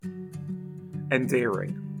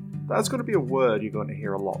Endearing. That's going to be a word you're going to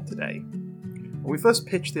hear a lot today. When we first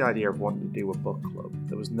pitched the idea of wanting to do a book club,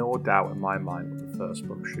 there was no doubt in my mind what the first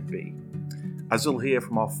book should be. As you'll hear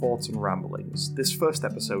from our thoughts and ramblings, this first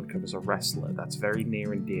episode covers a wrestler that's very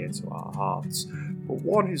near and dear to our hearts, but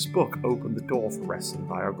one whose book opened the door for wrestling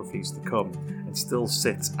biographies to come and still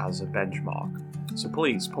sits as a benchmark. So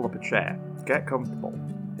please pull up a chair, get comfortable,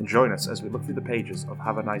 and join us as we look through the pages of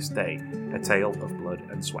Have a Nice Day, A Tale of Blood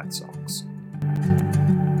and Sweat Socks.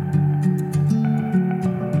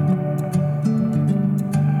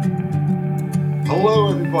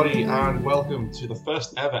 Hello everybody and welcome to the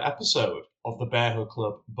first ever episode of the Bearhug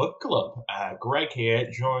Book Club. Greg here,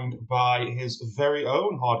 joined by his very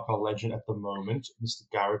own hardcore legend at the moment, Mr.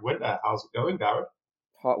 Garrod Winter. How's it going, Garrod?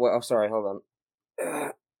 Hold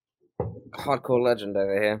on. Hardcore legend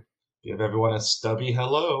over here. Give everyone a stubby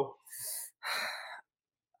hello.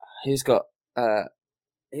 He's got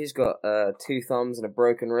two thumbs and a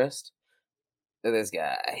broken wrist. Look at this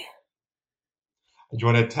guy. Do you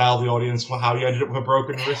want to tell the audience how you ended up with a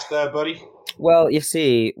broken wrist there, buddy? Well, you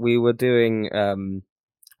see, we were doing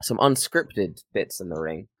some unscripted bits in the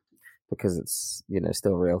ring because it's,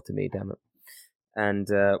 still real to me, damn it. And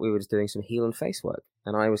we were just doing some heel and face work,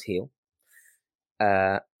 and I was heel,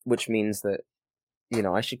 which means that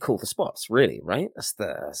I should call the spots, really, right?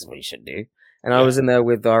 That's what you should do. And I was in there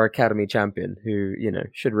with our academy champion, who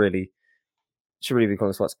should really be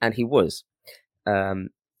calling the spots, and he was.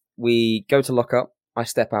 We go to lock up. I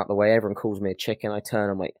step out the way. Everyone calls me a chicken. I turn.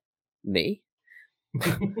 I'm like, me?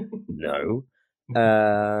 No.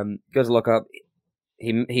 Goes to lock up.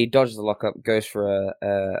 He dodges the lock up. Goes for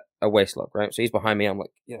a waist lock. Right. So he's behind me. I'm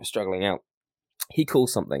like, struggling out. He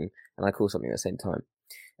calls something, and I call something at the same time.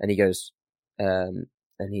 And he goes, and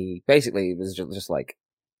he basically was just like,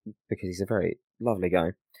 because he's a very lovely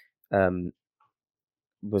guy,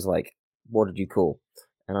 was like, what did you call?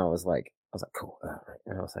 And I was like, cool. Right.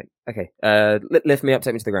 And I was like, okay, lift me up,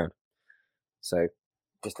 take me to the ground. So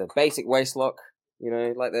just a basic waist lock,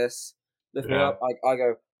 like this. Lift me up. I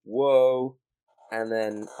go, whoa. And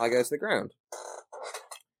then I go to the ground.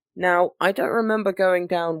 Now, I don't remember going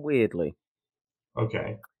down weirdly.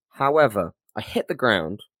 Okay. However, I hit the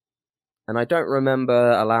ground, and I don't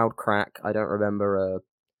remember a loud crack. I don't remember a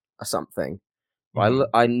something. But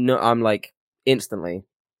I know, I'm like, instantly,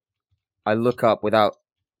 I look up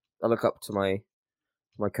to my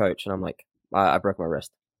coach, and I'm like, I broke my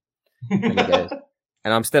wrist. And he goes,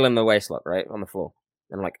 and I'm still in the waist lock, right, on the floor.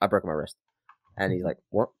 And I'm like, I broke my wrist. And he's like,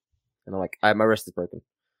 what? And I'm like, my wrist is broken.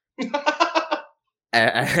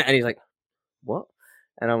 And he's like, what?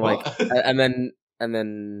 And I'm like, and then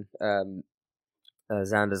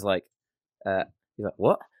Xander's like, he's like,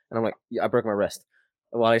 what? And I'm like, yeah, I broke my wrist,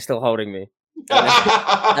 while he's still holding me.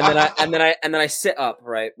 And then I sit up,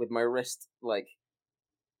 right, with my wrist like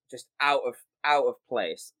just out of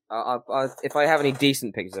place. If I have any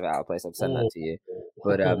decent pictures of it out of place, I'll send that to you.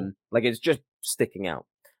 But like it's just sticking out.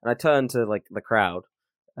 And I turn to like the crowd,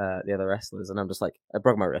 the other wrestlers, and I'm just like, I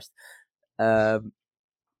broke my wrist. And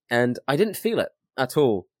I didn't feel it at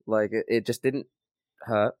all. Like it just didn't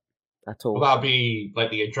hurt at all. Well, that'd be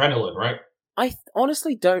like the adrenaline, right? I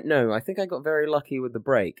honestly don't know. I think I got very lucky with the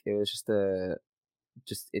break. It was just the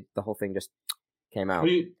whole thing just came out.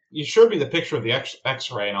 Well, you showed me the picture of the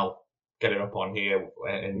X-ray, and I'll get it up on here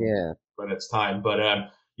when it's time. But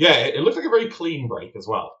it looked like a very clean break as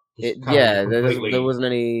well. There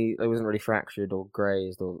wasn't really fractured or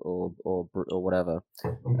grazed or whatever.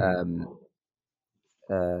 I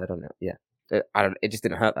don't know. Yeah, it just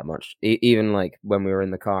didn't hurt that much. Even like when we were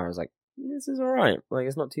in the car, I was like, this is all right. Like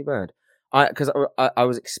it's not too bad. Because I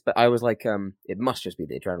was like, it must just be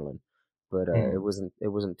the adrenaline, but it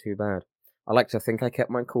wasn't too bad. I like to think I kept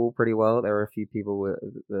my cool pretty well. There were a few people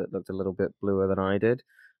that looked a little bit bluer than I did.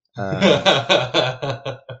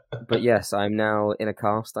 But yes, I'm now in a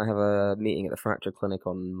cast. I have a meeting at the fracture clinic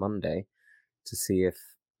on Monday to see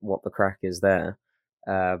what the crack is there.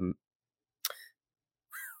 But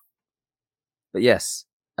yes,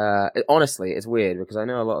 honestly, it's weird because I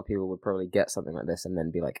know a lot of people would probably get something like this and then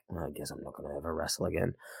be like, I guess I'm not going to ever wrestle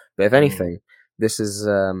again. But if anything, this is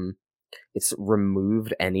it's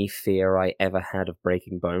removed any fear I ever had of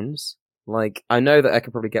breaking bones. Like, I know that I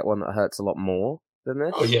could probably get one that hurts a lot more than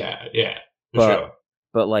this. Oh yeah, for sure.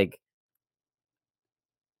 But like,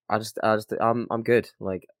 I'm good.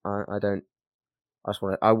 Like, I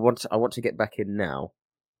want to get back in now,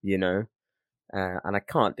 and I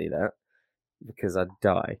can't do that because I'd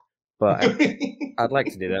die. But I'd like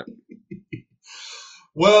to do that.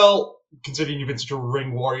 Well, considering you've been such a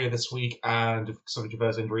ring warrior this week and suffered your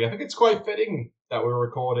first injury, I think it's quite fitting that we're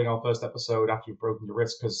recording our first episode after you've broken your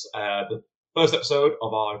wrist, because the First episode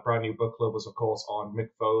of our brand new book club was, of course, on Mick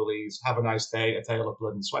Foley's Have a Nice Day, A Tale of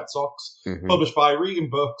Blood and Sweat Socks, published by Regan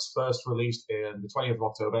Books, first released in the 20th of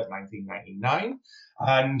October, 1999.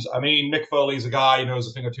 And, I mean, Mick Foley's a guy who knows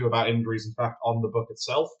a thing or two about injuries. In fact, on the book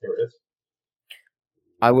itself, here it is.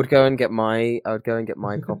 I would go and get my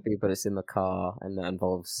copy, but it's in the car, and that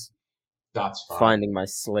involves finding my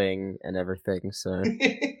sling and everything. So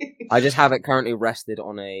I just have it currently rested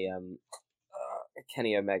on a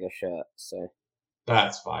Kenny Omega shirt. So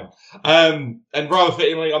that's fine. And rather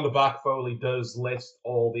fittingly, on the back, Foley does list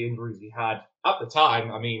all the injuries he had at the time.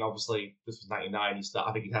 I mean, obviously, this was 99.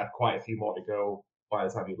 I think he had quite a few more to go by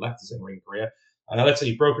the time he left his in-ring career. Let's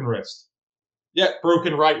see, broken wrist. Yeah,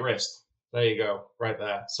 broken right wrist. There you go, right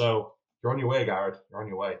there. So you're on your way, Garrod. You're on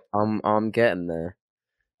your way. I'm getting there.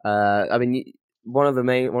 I mean, one of the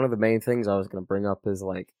main things I was going to bring up is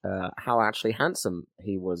like how actually handsome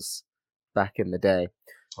he was back in the day.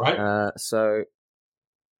 Right. So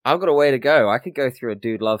I've got a way to go. I could go through a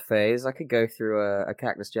dude love phase. I could go through a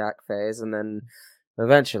Cactus Jack phase, and then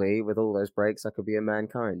eventually, with all those breaks, I could be a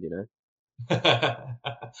mankind. You know.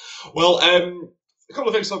 Well, a couple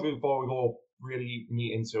of things before we go really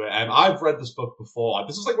meet into it. I've read this book before.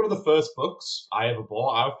 This was like one of the first books I ever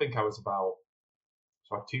bought. I think I was about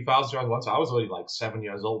 2001, so I was only like 7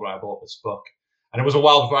 years old when I bought this book. And it was a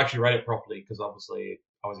while before I actually read it properly, because obviously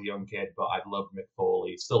I was a young kid, but I loved Mick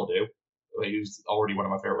Foley, still do. He was already one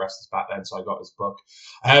of my favorite wrestlers back then, so I got his book.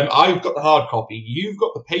 I've got the hard copy. You've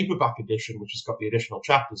got the paperback edition, which has got the additional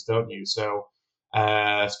chapters, don't you? So,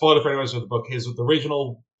 spoiler for anyone who's read the book, here's the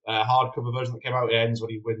original hardcover version that came out. It ends when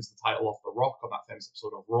he wins the title off The Rock on that famous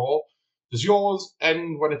episode of Raw. Does yours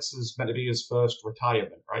end when it's meant to be his first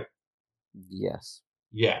retirement, right? Yes.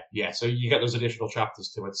 Yeah. So you get those additional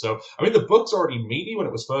chapters to it. So, I mean, the book's already meaty when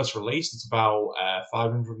it was first released. It's about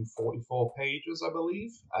 544 pages, I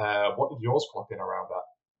believe. What did yours clock in around that?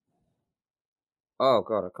 Oh,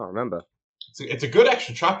 God, I can't remember. It's a good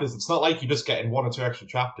extra chapters. It's not like you're just getting one or two extra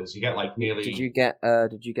chapters. You get like nearly... Did you get the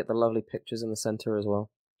lovely pictures in the center as well?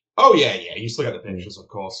 Oh, yeah. You still get the pictures, of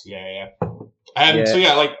course. Yeah. So,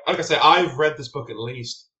 yeah, like I said, I've read this book at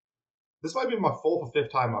least... This might be my fourth or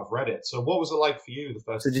fifth time I've read it. So what was it like for you the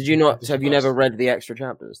first? So did you not? So have you never read the extra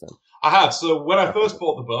chapters then? I have. So when I first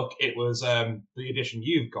bought the book, it was the edition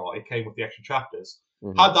you've got. It came with the extra chapters.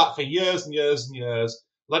 Mm-hmm. Had that for years and years and years.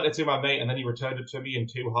 Lent it to my mate, and then he returned it to me in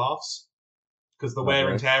two halves because the wear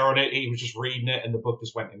and tear on it. He was just reading it, and the book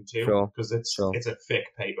just went in two because it's a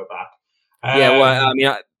thick paperback. Yeah. Well, I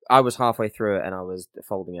mean, I was halfway through it, and I was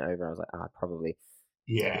folding it over, and I was like, probably.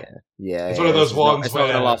 Yeah. It's one of those ones it's where...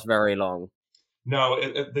 not going to last very long. No,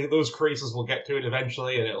 those creases will get to it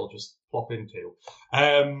eventually, and it'll just plop into.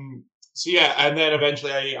 So yeah, and then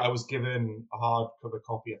eventually I was given a hardcover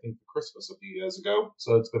copy, I think, for Christmas a few years ago.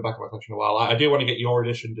 So it's been back in my collection a while. I do want to get your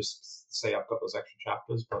edition, just to say I've got those extra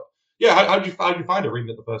chapters. But yeah, how did you find it reading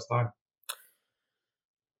it the first time?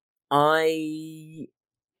 I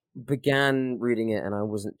began reading it, and I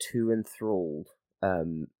wasn't too enthralled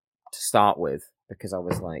to start with, because I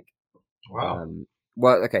was like, wow.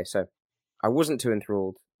 Well, okay, so I wasn't too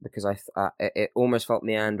enthralled because it almost felt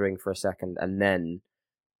meandering for a second, and then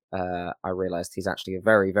I realized he's actually a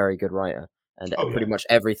very, very good writer, and pretty much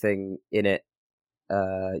everything in it,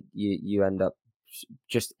 you end up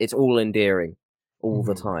just, it's all endearing all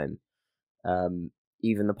the time.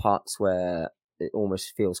 Even the parts where it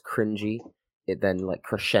almost feels cringy, it then like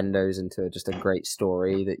crescendos into just a great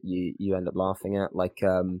story that you end up laughing at, like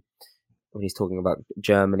when he's talking about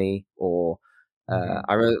Germany, or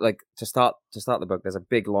I really like to start the book. There's a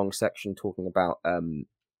big long section talking about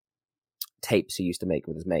tapes he used to make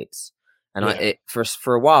with his mates, and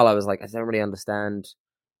for a while I was like, I don't really understand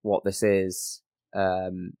what this is,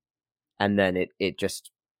 and then it just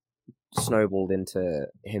snowballed into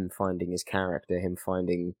him finding his character, him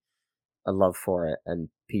finding a love for it, and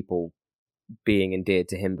people being endeared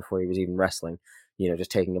to him before he was even wrestling. You know,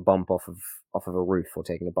 just taking a bump off of a roof, or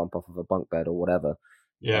taking a bump off of a bunk bed, or whatever.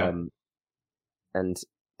 Yeah. And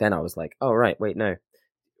then I was like, oh, right, wait, no.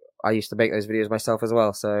 I used to make those videos myself as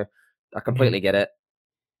well, so I completely get it.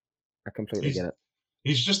 Get it.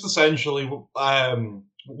 He's just essentially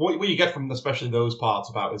what you get from especially those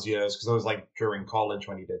parts about his years, because I was like during college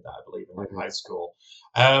when he did that, I believe, in like high school.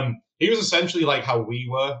 He was essentially like how we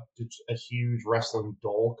were, a huge wrestling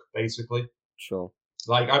dork, basically. Sure.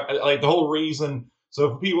 Like the whole reason.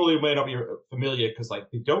 So for people who may not be familiar, because like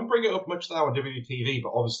they don't bring it up much now on WTV,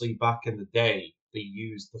 but obviously back in the day they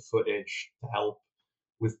used the footage to help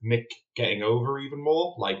with Mick getting over even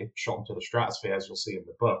more. Like it shot him to the stratosphere, as you'll see in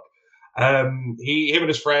the book. Him and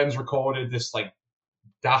his friends recorded this like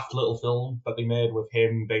daft little film that they made with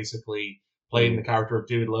him basically playing the character of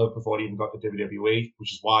Dude Love before he even got to WWE,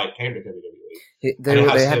 which is why it came to WWE.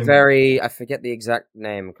 They had very, I forget the exact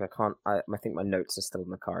name. I think my notes are still in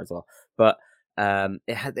the car as well. But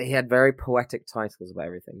he had very poetic titles about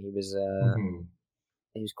everything. He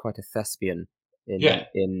was quite a thespian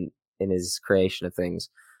in his creation of things.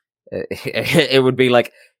 It would be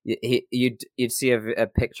like you'd see a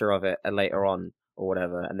picture of it later on or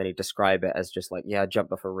whatever, and then he'd describe it as just like, I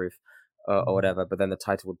jumped off a roof or whatever. But then the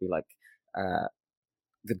title would be like,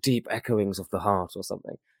 the deep echoings of the heart or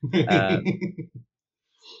something. Because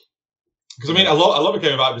I mean, a lot of it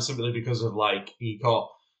came about just simply because of like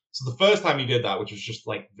so the first time he did that, which was just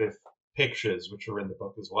like the pictures which are in the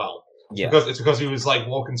book as well. It's because he was like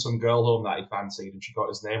walking some girl home that he fancied, and she got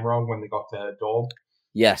his name wrong when they got to her dorm.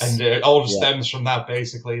 Yes, and it all just stems from that.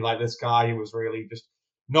 Basically, like this guy who was really just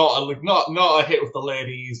not a hit with the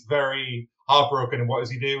lady. He's very heartbroken, and what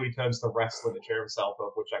does he do? He turns to wrestling to cheer himself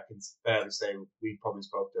up, which I can fairly say we've probably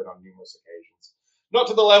both done on numerous occasions. Not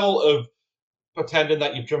to the level of pretending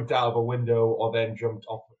that you've jumped out of a window or then jumped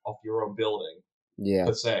off your own building,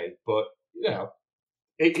 per se, but you know.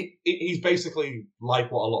 He's basically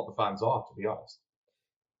like what a lot of the fans are, to be honest.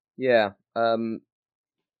 Yeah.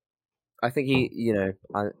 I think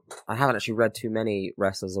I haven't actually read too many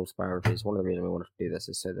wrestlers' autobiographies. One of the reasons we wanted to do this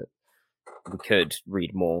is so that we could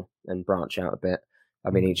read more and branch out a bit.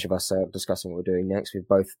 I mean, each of us are discussing what we're doing next. We've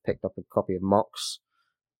both picked up a copy of Mox.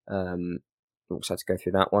 I'm excited to go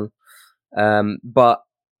through that one. But,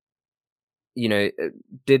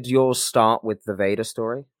 did yours start with the Vader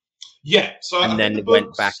story? Yeah, so and then it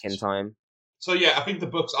went back in time. So yeah, I think the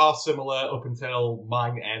books are similar up until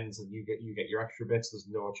mine ends, and you get your extra bits. There's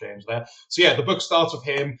no change there. So yeah, the book starts with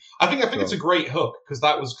him. I think it's a great hook because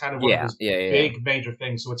that was kind of one of his big major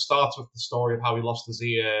things. So it starts with the story of how he lost his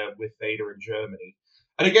ear with Vader in Germany.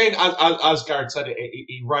 And again, as Garrod said,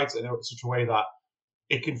 he writes it in such a way that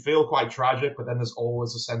it can feel quite tragic, but then there's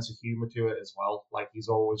always a sense of humor to it as well. Like he's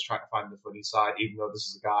always trying to find the funny side, even though this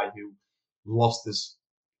is a guy who lost his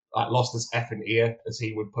effing ear, as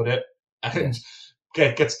he would put it, and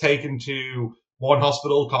gets taken to one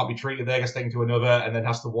hospital, can't be treated there, gets taken to another, and then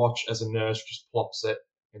has to watch as a nurse just plops it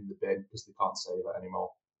in the bin because they can't save it anymore.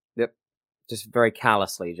 Yep. Just very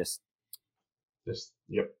callously,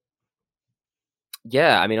 yep.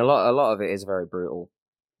 Yeah, I mean, a lot of it is very brutal.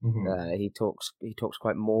 Mm-hmm. He talks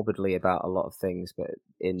quite morbidly about a lot of things, but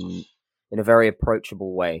in a very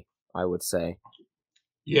approachable way, I would say.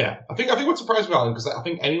 Yeah, I think what surprised me about him, because I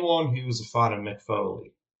think anyone who's a fan of Mick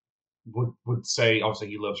Foley would say, obviously,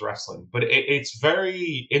 he loves wrestling, but it's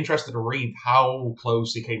very interesting to read how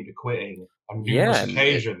close he came to quitting on numerous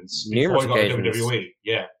occasions before he got to WWE.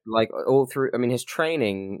 Yeah, like all through. I mean, his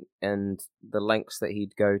training and the lengths that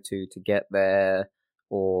he'd go to get there,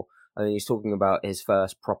 or I mean, he's talking about his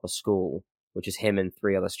first proper school, which is him and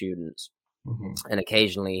 3 other students, and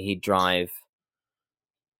occasionally he'd drive.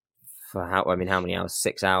 For how many hours?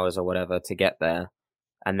 6 hours or whatever to get there,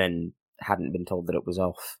 and then hadn't been told that it was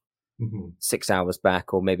off. 6 hours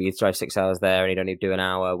back, or maybe he'd drive 6 hours there and he'd only do an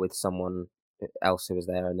hour with someone else who was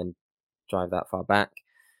there, and then drive that far back,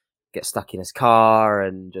 get stuck in his car,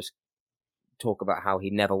 and just talk about how he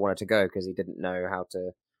never wanted to go because he didn't know how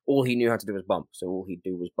to. All he knew how to do was bump, so all he'd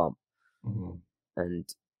do was bump,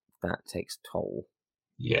 and that takes toll.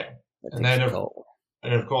 Yeah,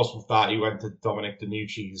 And of course, with that, he went to Dominic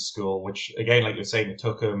DeNucci's school, which, again, like you're saying, it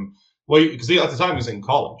took him... Well, because at the time he was in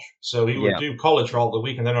college. So he would do college for all the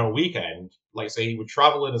week, and then on a weekend, like say, he would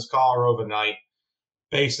travel in his car overnight,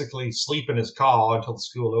 basically sleep in his car until the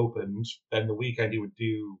school opened. Then the weekend he would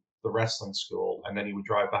do the wrestling school, and then he would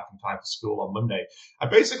drive back in time for school on Monday. And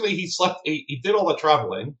basically he did all the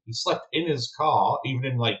traveling. He slept in his car, even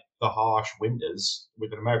in like the harsh winters,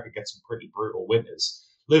 which in America gets some pretty brutal winters,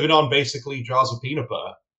 living on basically jars of peanut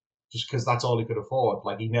butter, just because that's all he could afford.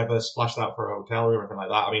 Like, he never splashed out for a hotel or anything like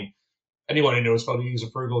that. I mean, anyone who knows probably he's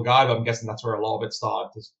a frugal guy, but I'm guessing that's where a lot of it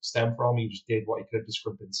started to stem from. He just did what he could to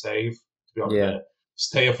scrimp and save to be able to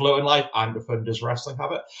stay afloat in life and to fund his wrestling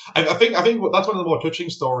habit. I think that's one of the more touching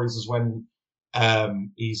stories is when I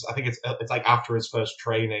think it's like after his first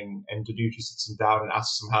training, and Danucci sits him down and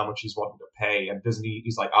asks him how much he's wanting to pay, and doesn't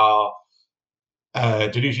he's like,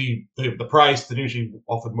 Danucci, the price Danucci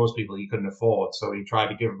offered most people he couldn't afford, so he tried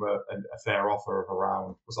to give him a fair offer of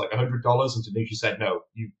around, was like $100, and Danucci said, no,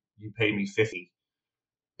 you pay me $50.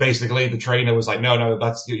 Basically, the trainer was like, no,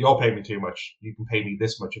 you're paying me too much. You can pay me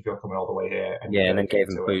this much if you're coming all the way here. And and then gave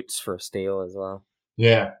him boots for a steal as well.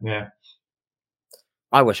 Yeah.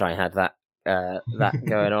 I wish I had that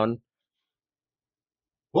going on.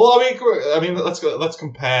 Well, I mean, let's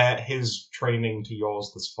compare his training to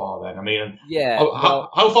yours thus far. Then, I mean,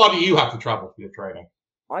 how far do you have to travel for your training?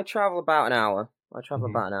 I travel about an hour.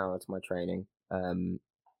 About an hour to my training.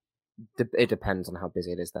 It depends on how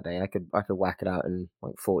busy it is that day. I could whack it out in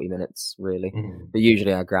like 40 minutes, really. But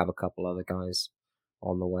usually I grab a couple other guys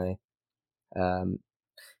on the way.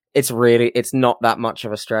 It's not that much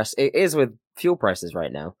of a stress. It is with fuel prices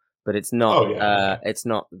right now, but it's not. It's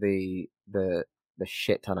not the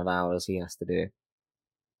shit ton of hours he has to do.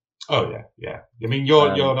 Oh yeah. I mean,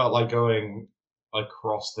 you're not like going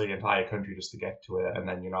across the entire country just to get to it, and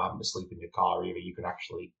then you're not having to sleep in your car either. You can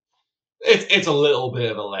actually. It's a little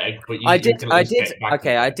bit of a leg, but I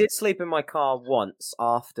did sleep in my car once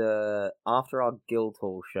after our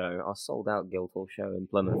Guildhall show, our sold out Guildhall show in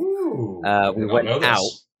Plymouth. Ooh, we went out.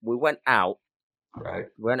 We went out. Right.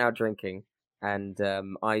 We went out drinking, and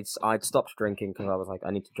I'd stopped drinking because I was like,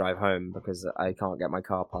 I need to drive home because I can't get my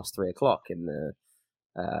car past 3:00 in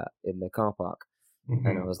the car park,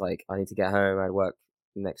 and I was like, I need to get home. I'd work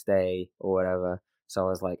the next day or whatever, so I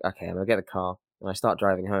was like, okay, I'm gonna get the car, and I start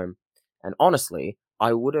driving home. And honestly,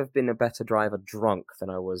 I would have been a better driver drunk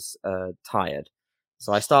than I was tired.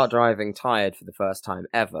 So I start driving tired for the first time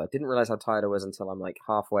ever. Didn't realize how tired I was until I'm like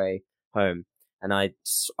halfway home, and I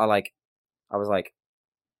was like,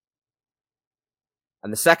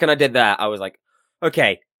 and the second I did that, I was like,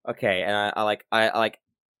 okay, and I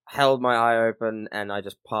held my eye open and I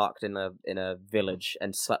just parked in a village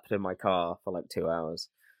and slept in my car for like 2 hours.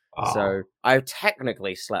 Oh. So I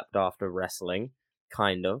technically slept after wrestling,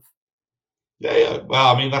 kind of. Yeah.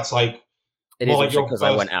 Well, I mean, that's like it is like because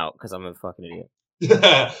I went out because I'm a fucking idiot.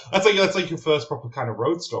 Yeah, that's like your first proper kind of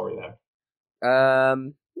road story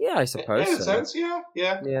then. Yeah, I suppose. Yeah, in a sense, yeah.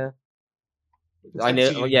 I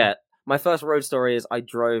knew. Yeah, my first road story is I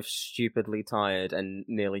drove stupidly tired and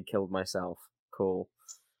nearly killed myself. Cool.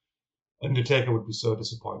 Undertaker would be so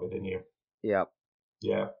disappointed in you. Yep.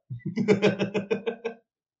 Yeah.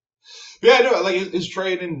 Yeah, no, like his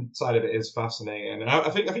training side of it is fascinating, and I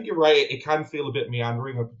think you're right. It can feel a bit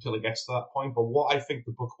meandering up until it gets to that point. But what I think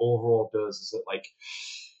the book overall does is that, like,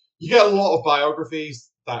 you get a lot of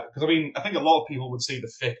biographies that, because I mean, I think a lot of people would see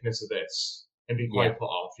the thickness of this and be quite put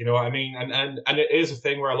off. You know what I mean? And it is a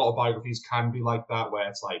thing where a lot of biographies can be like that, where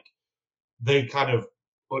it's like they kind of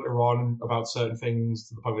utter on about certain things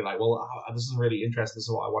to the point where you're like, well, this isn't really interesting. This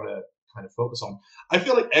is what I want to kind of focus on. I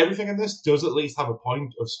feel like everything in this does at least have a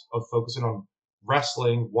point of focusing on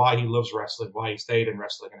wrestling, why he loves wrestling, why he stayed in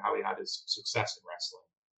wrestling, and how he had his success in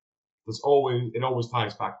wrestling. It always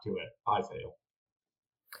ties back to it, I feel.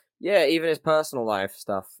 Yeah, even his personal life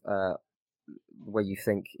stuff, where you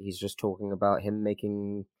think he's just talking about him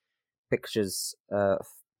making pictures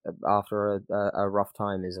after a rough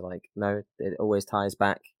time, is like, no, it always ties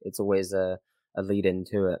back. It's always a lead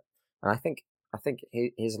into it. And I think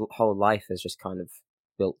his whole life is just kind of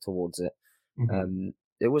built towards it.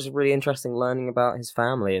 It was really interesting learning about his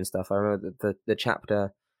family and stuff. I remember the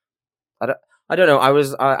chapter. I don't know.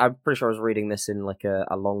 I'm pretty sure I was reading this in like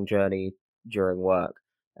a long journey during work,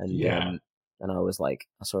 and I was like,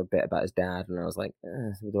 I saw a bit about his dad, and I was like,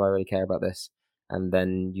 do I really care about this? And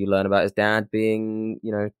then you learn about his dad being,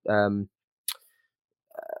 I can't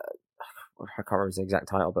remember his exact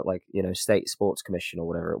title, but like, state sports commission or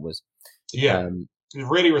whatever it was. Yeah, he's a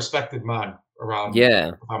really respected man around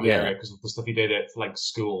the family area because of the stuff he did at like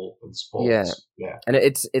school and sports. Yeah. And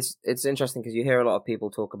it's interesting because you hear a lot of people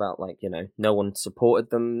talk about like, no one supported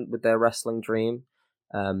them with their wrestling dream,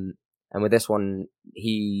 and with this one,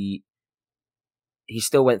 he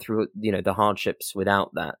still went through the hardships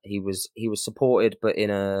without that. He was supported, but in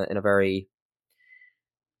a very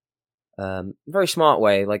very smart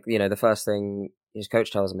way. Like, the first thing his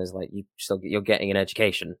coach tells him is like, you're getting an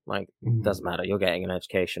education. Like, doesn't matter. You're getting an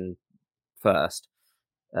education first.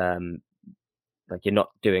 Like, you're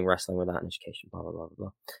not doing wrestling without an education. Blah blah blah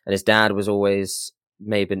blah. And his dad was always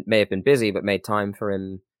may have been busy, but made time for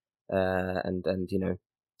him. And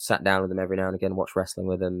sat down with him every now and again, watched wrestling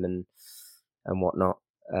with him and whatnot.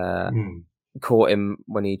 Caught him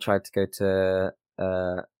when he tried to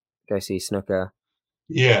go see Snuka.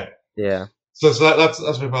 Yeah. Yeah. So that's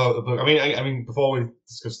about the book. I mean, before we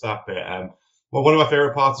discuss that bit, well, one of my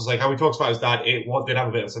favorite parts is like how he talks about his dad. It did have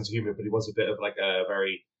a bit of a sense of humor, but he was a bit of like a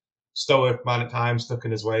very stoic man at times, stuck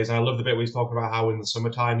in his ways. And I love the bit where he's talking about how in the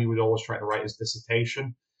summertime he would always try to write his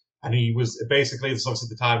dissertation, and he was basically, this is obviously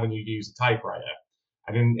the time when you use a typewriter.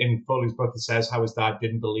 And in Foley's book, it says how his dad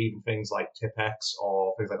didn't believe in things like Tipex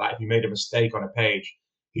or things like that. If he made a mistake on a page,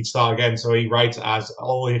 he'd start again. So he writes as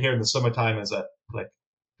all you hear in the summertime is a click,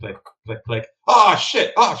 click, click, click. Oh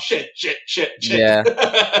shit! Yeah.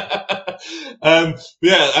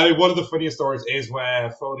 Yeah, I mean, one of the funniest stories is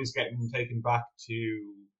where Foley's getting taken back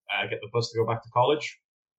to get the bus to go back to college.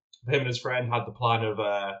 Him and his friend had the plan of,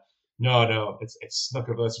 no, it's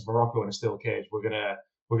Snuka versus Morocco in a steel cage. We're gonna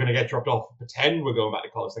get dropped off, pretend we're going back to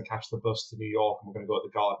college, then catch the bus to New York, and we're gonna go to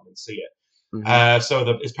the Garden and see it. Mm-hmm.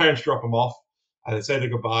 So his parents drop him off, and they say their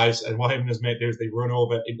goodbyes. And what him and his mate do is they run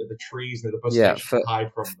over into the trees near the bus station to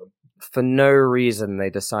hide from them. For no reason, they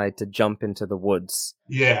decide to jump into the woods.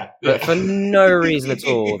 Yeah. But for no reason at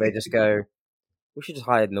all, they just go, we should just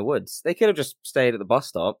hide in the woods. They could have just stayed at the bus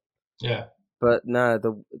stop. Yeah. But no,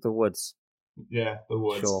 the woods. Yeah, the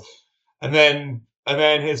woods. Sure. And then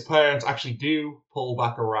his parents actually do pull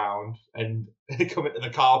back around and come into the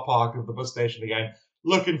car park of the bus station again,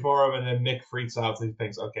 looking for him. And then Mick freaks out and he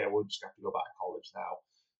thinks, okay, we'll just have to go back to college now.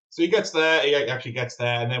 So he gets there. He actually gets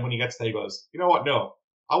there. And then when he gets there, he goes, you know what? No.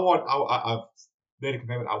 I've made a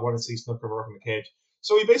commitment. I want to see Snuka work in the cage.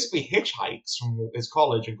 So he basically hitchhikes from his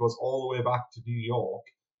college and goes all the way back to New York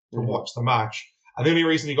to watch the match. And the only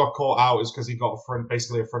reason he got caught out is because he got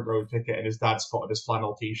basically a front row ticket, and his dad spotted his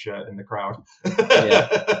flannel T-shirt in the crowd. Yeah.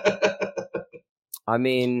 I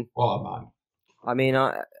mean, what a man. I mean,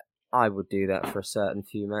 I would do that for a certain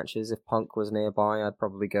few matches. If Punk was nearby, I'd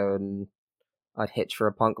probably go and I'd hitch for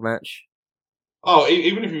a Punk match. Oh,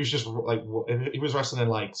 even if he was just like, if he was wrestling in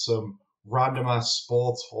like some random ass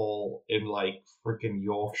sports hall in like freaking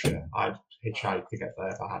Yorkshire, I'd hitchhike to get there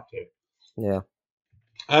if I had to. Yeah.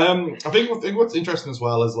 I think what's interesting as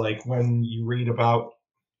well is like when you read about.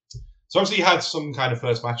 So obviously he had some kind of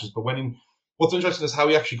first matches, but what's interesting is how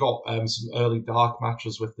he actually got some early dark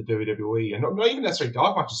matches with the WWE, and not even necessarily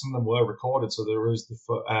dark matches. Some of them were recorded, so there is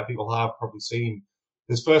people have probably seen.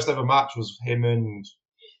 His first ever match was him and.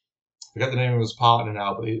 I forget the name of his partner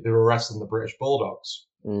now, but they were wrestling the British Bulldogs.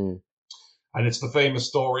 Mm. And it's the famous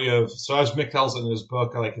story of, so as Mick tells it in his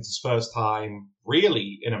book, like it's his first time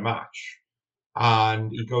really in a match.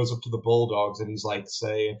 And he goes up to the Bulldogs and he's like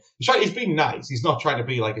saying, he's being nice. He's not trying to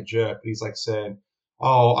be like a jerk, but he's like saying,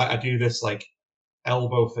 oh, I do this like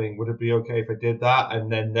elbow thing. Would it be okay if I did that?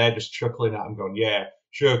 And then they're just chuckling at him going, yeah,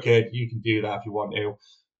 sure, kid, you can do that if you want to.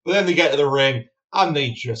 But then they get to the ring and they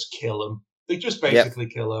just kill him. They just basically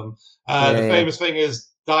kill him. The famous thing is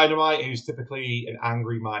Dynamite, who's typically an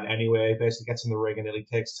angry man anyway, basically gets in the ring and nearly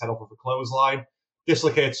takes his head off with a clothesline,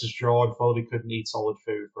 dislocates his jaw, and Foley couldn't eat solid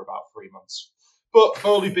food for about 3 months. But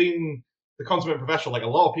Foley being the consummate professional, like a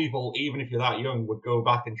lot of people, even if you're that young, would go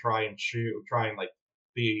back and try and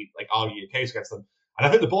argue your case against them. And I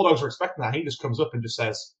think the Bulldogs were expecting that. He just comes up and just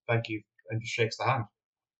says, thank you, and just shakes the hand.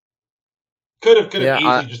 Could have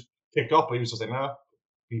easily just kicked off, but he was just like, no,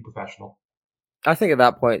 be professional. I think at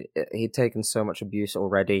that point, he'd taken so much abuse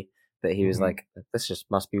already that he was like, this just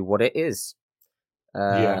must be what it is.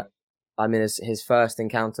 I mean, his first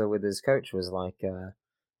encounter with his coach was like, he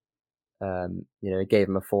gave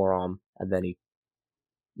him a forearm and then he,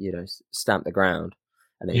 stamped the ground.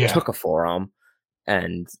 And then he took a forearm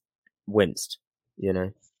and winced,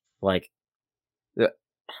 Like,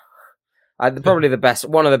 probably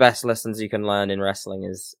one of the best lessons you can learn in wrestling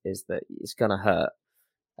is that it's going to hurt.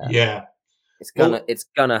 It's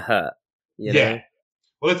gonna hurt. You know?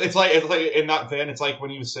 Well, it's like in that vein, it's like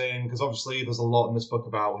when he was saying, because obviously there's a lot in this book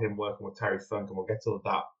about him working with Terry Funk, and we'll get to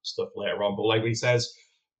that stuff later on. But like he says,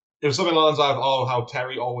 it was something along the lines of, how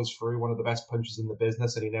Terry always threw one of the best punches in the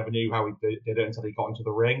business, and he never knew how he did it until he got into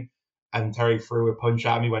the ring. And Terry threw a punch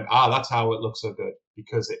at him. He went, that's how it looks so good,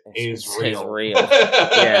 because it's real.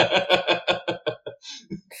 Yeah.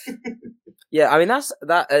 Yeah, I mean that's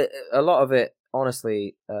a lot of it,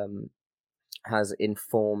 honestly. Has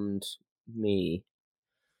informed me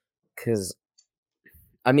because,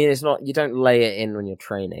 I mean, it's not, you don't lay it in when you're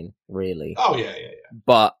training, really. Oh, yeah.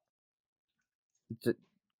 But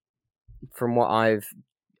from what I've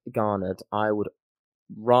garnered, I would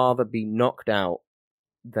rather be knocked out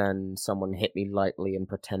than someone hit me lightly and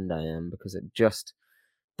pretend I am, because it just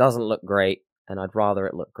doesn't look great, and I'd rather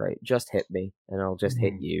it look great. Just hit me, and I'll just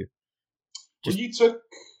hit you. You took...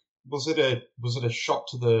 Was it a shot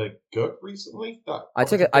to the gut recently? I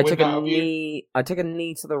took a knee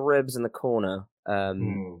to the ribs in the corner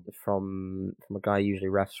from a guy who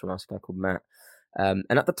usually refs from us, a guy called Matt. And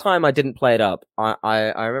at the time I didn't play it up.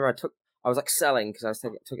 I remember I was like selling because I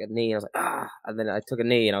took a knee and I was like and then I took a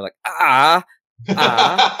knee and I was like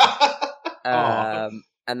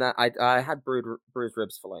and that I had bruised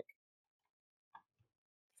ribs for like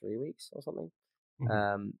 3 weeks or something.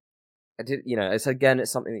 I did, it's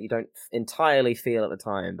something that you don't entirely feel at the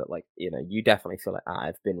time, but like, you definitely feel like,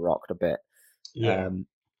 I've been rocked a bit. Yeah.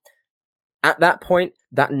 At that point,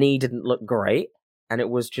 that knee didn't look great. and it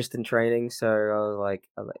was just in training, so I was like,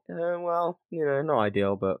 well, not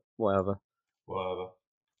ideal, but whatever.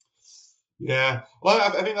 Yeah, well,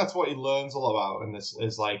 I think that's what he learns a lot about, and this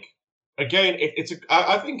is like, again,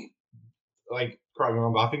 I think, like, correct me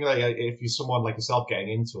wrong, but I think like if you're someone like yourself getting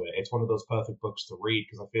into it, it's one of those perfect books to read,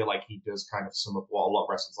 because I feel like he does kind of sum up what a lot of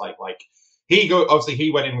wrestlers like. Like, obviously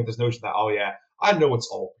he went in with this notion that, oh yeah, I know it's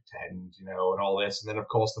all pretend, and all this, and then of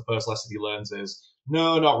course the first lesson he learns is,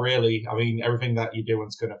 no, not really. I mean, everything that you're doing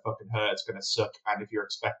is going to fucking hurt, it's going to suck, and if you're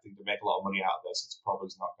expecting to make a lot of money out of this, it's probably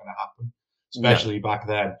not going to happen. Especially back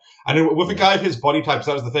then. And with a guy of his body type,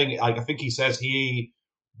 that was the thing. Like, I think he says he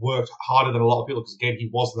worked harder than a lot of people, because again, he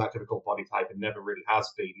wasn't that typical body type and never really has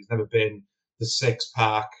been. He's never been the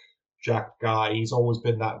six-pack jacked guy. He's always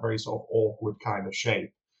been that very sort of awkward kind of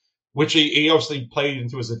shape, which he obviously played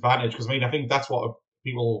into his advantage, because I mean, I think that's what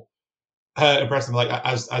people impressed him. Like,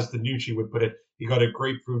 as the Nucci would put it, he got a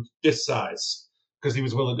grapefruit this size, because he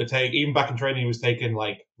was willing to take, even back in training, he was taking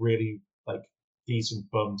like really like decent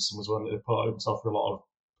bumps and was willing to put himself through a lot of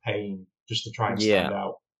pain just to try and stand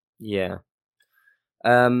out. Yeah.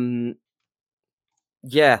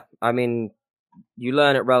 Yeah, I mean, you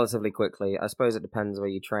learn it relatively quickly. I suppose it depends where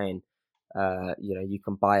you train. You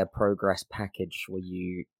can buy a progress package where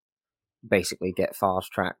you basically get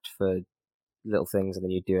fast tracked for little things, and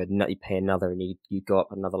then you pay another, and you go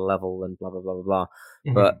up another level, and blah blah blah blah blah.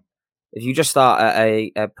 Mm-hmm. But if you just start at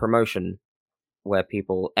a promotion where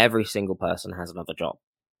every single person has another job,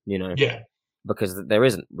 yeah, because there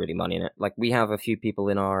isn't really money in it. Like, we have a few people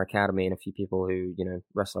in our academy and a few people who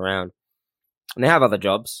wrestle around, and they have other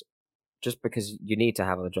jobs. Just because you need to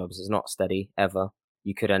have other jobs is not steady ever.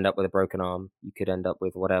 You could end up with a broken arm. You could end up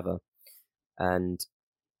with whatever, and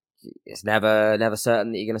it's never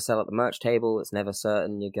certain that you're going to sell at the merch table. It's never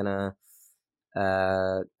certain you're going to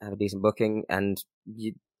have a decent booking, and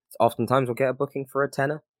you oftentimes will get a booking for a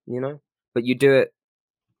tenner, but you do it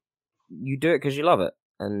because you love it,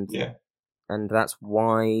 and that's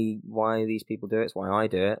why these people do it. It's why I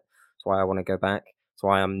do it. It's why I want to go back. It's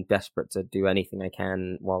why I'm desperate to do anything I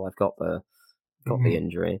can while I've got the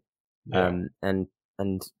injury. And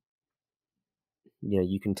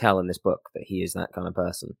you can tell in this book that he is that kind of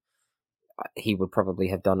person. He would probably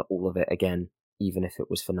have done all of it again, even if it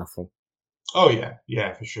was for nothing. Oh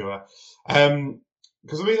yeah, for sure.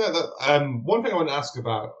 Because I mean, that one thing I want to ask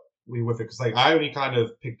about with it, because like I only kind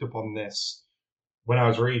of picked up on this when I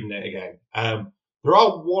was reading it again. There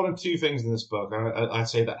are one or two things in this book I'd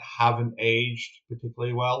say that haven't aged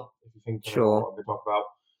particularly well, if you think about what we talk about.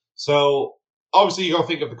 So obviously you got to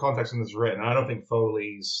think of the context in this written. I don't think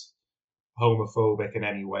Foley's homophobic in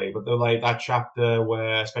any way, but they're like that chapter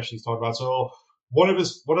where especially he's talking about, so one of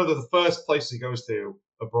the first places he goes to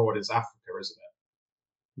abroad is Africa, isn't it?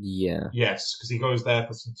 Yeah. Yes, because he goes there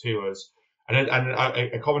for some tours. And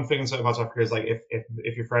a common thing in certain parts of Africa is like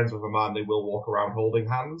if you're friends with a man, they will walk around holding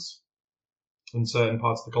hands in certain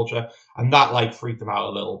parts of the culture, and that like freaked him out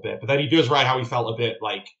a little bit. But then he does write how he felt a bit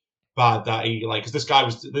like bad that he like, because this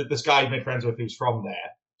guy he made friends with who's from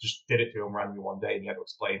there just did it to him randomly one day, and he had to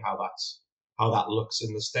explain how that looks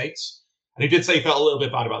in the States. And he did say he felt a little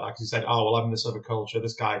bit bad about that, because he said, oh, well, I'm in this other culture.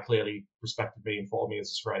 This guy clearly respected me and thought of me as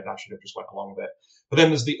his friend. I should have just went along with it. But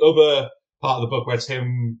then there's the other part of the book where it's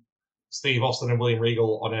him, Steve Austin, and William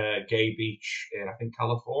Regal on a gay beach in, I think,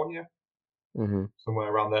 California. Mm-hmm.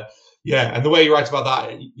 Somewhere around there. Yeah, and the way he writes about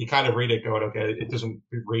that, you kind of read it going, okay, it doesn't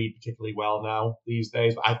read particularly well now these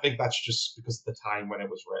days, but I think that's just because of the time when it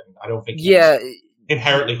was written. I don't think he's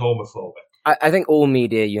inherently homophobic. I think all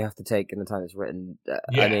media you have to take in the time it's written.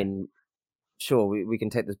 I mean, sure, we can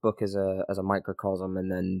take this book as a microcosm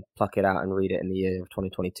and then pluck it out and read it in the year of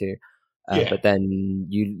 2022. But then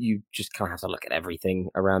you just kind of have to look at everything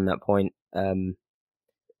around that point.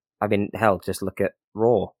 I mean, hell, just look at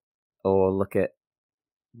Raw. Or look at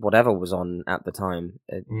whatever was on at the time.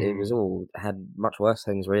 It was all had much worse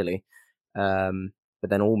things, really. But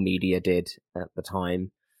then all media did at the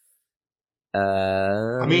time.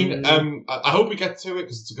 I mean, I hope we get to it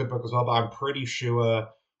because it's a good book as well. But I'm pretty sure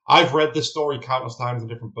I've read this story countless times in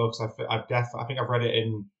different books. I think I've read it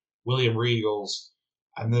in William Regal's,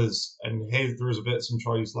 and there's a bit some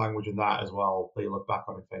choice language in that as well. But you look back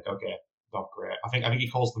on it and think, okay, not great. I think he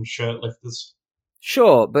calls them shirt lifters.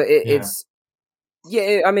 Sure, but it's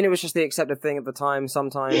I mean, it was just the accepted thing at the time.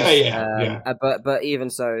 Sometimes, But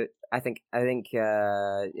even so, I think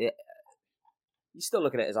you still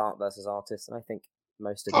look at it as art versus artist, and I think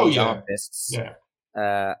most of these artists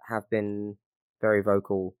have been very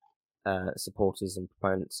vocal supporters and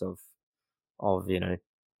proponents of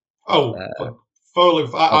Foley.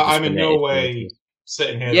 I'm in no way.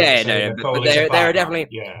 sitting here. Yeah, no, but there are definitely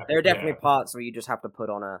yeah. parts where you just have to put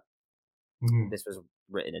on a. Mm-hmm. This was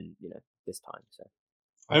written in this time. So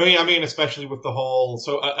I mean, especially with the whole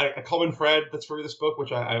a common thread that's through this book,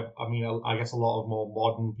 which I guess a lot of more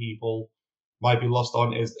modern people might be lost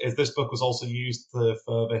on, is this book was also used to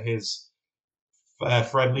further his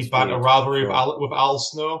friendly banter rivalry with Al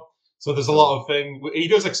Snow. So there's a lot of thing. He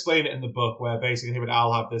does explain it in the book where basically him and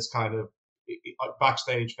Al have this kind of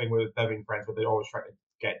backstage thing with them being friends, where they always try to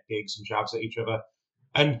get digs and jabs at each other.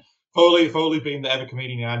 And Foley being the ever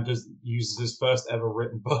comedian and uses his first ever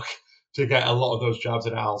written book to get a lot of those jabs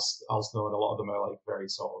at Al Snow, and a lot of them are like very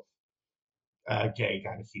sort of gay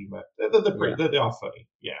kind of humor. They are funny,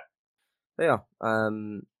 yeah. They are.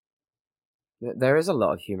 There is a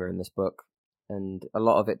lot of humor in this book, and a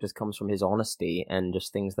lot of it just comes from his honesty and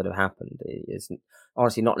just things that have happened. It's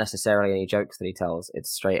honestly not necessarily any jokes that he tells. It's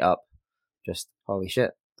straight up just, holy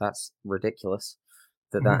shit, that's ridiculous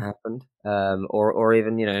that happened. Or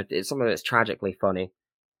even, it's something that's tragically funny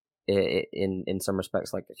in some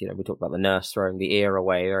respects. Like, we talked about the nurse throwing the ear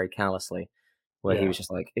away very callously, where he was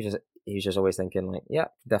just like, he was just always thinking like, yeah,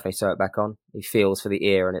 definitely sew it back on. He feels for the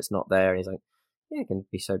ear and it's not there, and he's like, yeah, it can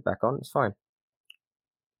be sewed back on. It's fine.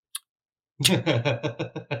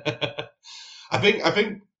 I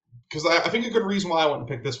think because I think a good reason why I want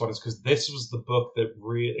to pick this one is because this was the book that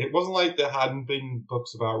it wasn't like there hadn't been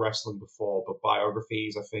books about wrestling before, but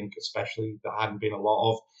biographies, I think, especially, there hadn't been a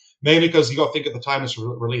lot of, mainly because you got to think at the time this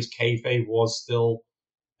release, kayfabe was still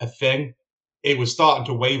a thing. It was starting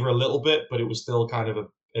to waver a little bit, but it was still kind of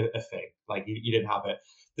a thing. Like, you didn't have it.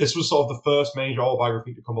 This was sort of the first major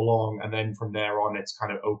autobiography to come along, and then from there on, it's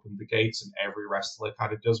kind of opened the gates, and every wrestler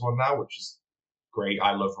kind of does one now, which is great.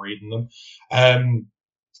 I love reading them.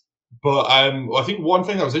 But I think one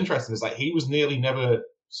thing that was interesting is like he was nearly never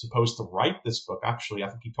supposed to write this book, actually. I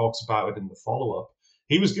think he talks about it in the follow-up.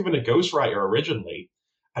 He was given a ghostwriter originally,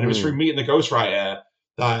 and it was through meeting the ghostwriter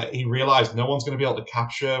that he realized no one's going to be able to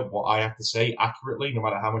capture what I have to say accurately, no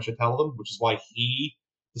matter how much I tell them, which is why he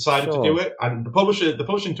decided to do it. And the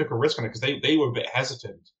publishing took a risk on it because they were a bit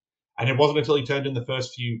hesitant. And it wasn't until he turned in the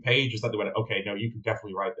first few pages that they went, okay, no, you can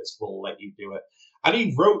definitely write this. We'll let you do it. And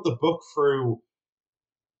he wrote the book through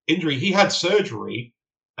injury. He had surgery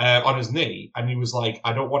on his knee, and he was like,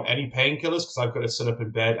 I don't want any painkillers because I've got to sit up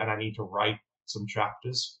in bed and I need to write some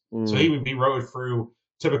chapters. So he wrote it through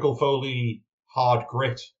typical Foley hard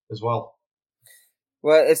grit as well.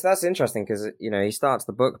 Well, that's interesting because he starts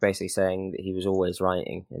the book basically saying that he was always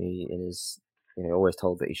writing, and he is always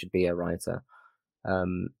told that he should be a writer.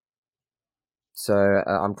 So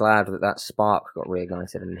I'm glad that spark got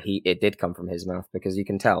reignited, and it did come from his mouth, because you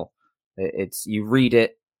can tell it's you read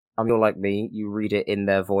it. You're like me, you read it in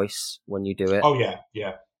their voice when you do it. Oh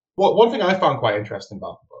yeah. Well, one thing I found quite interesting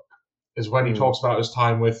about the book is when he talks about his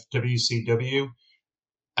time with WCW,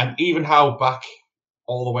 and even how back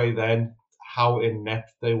all the way then, how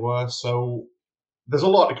inept they were. So there's a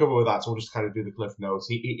lot to cover with that, so we'll just kind of do the cliff notes.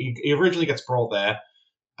 He originally gets brought there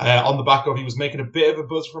on the back of he was making a bit of a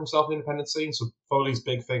buzz for himself in the independent scene. So Foley's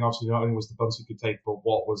big thing, obviously, not only was the bumps he could take, but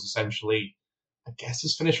what was essentially, I guess,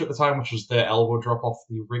 his finisher at the time, which was the elbow drop off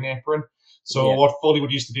the ring apron. So what Foley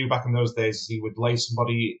would used to do back in those days is he would lay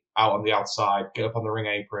somebody out on the outside, get up on the ring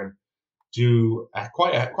apron, do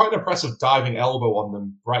quite an impressive diving elbow on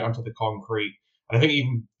them right onto the concrete. And I think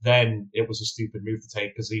even then it was a stupid move to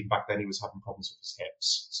take, because even back then he was having problems with his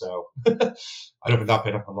hips. So I don't think that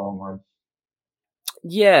paid off in the long run.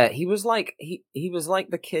 Yeah, he was like he was like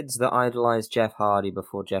the kids that idolized Jeff Hardy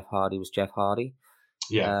before Jeff Hardy was Jeff Hardy.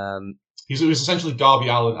 Yeah, he was essentially Darby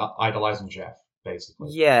Allin idolizing Jeff, basically.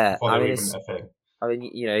 Yeah, I mean, even a thing. I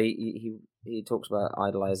mean, he talks about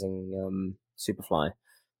idolizing Superfly,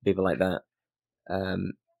 people like that.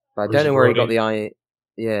 But I don't know where he got the idea.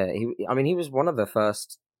 Yeah, he was one of the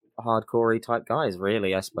first hardcore-y type guys,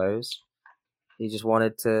 really, I suppose. He just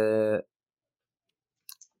wanted to.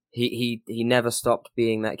 He never stopped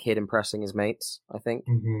being that kid impressing his mates, I think.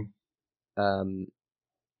 Mm-hmm.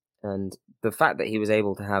 And the fact that he was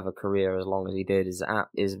able to have a career as long as he did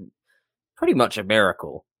is pretty much a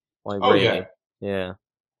miracle. Like, oh really. Yeah.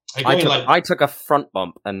 I took a front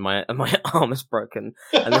bump and my arm is broken,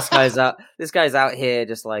 and this guy's out here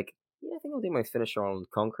just like, yeah, I think I'll do my finisher on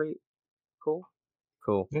concrete. Cool.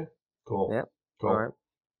 Yeah. Cool. Yeah. Cool.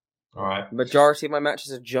 All right. Majority of my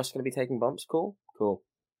matches are just going to be taking bumps. Cool.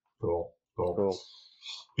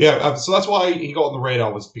 Yeah, so that's why he got on the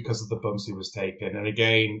radar, was because of the bumps he was taking. And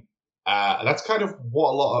again, that's kind of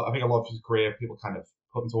what a lot of his career people kind of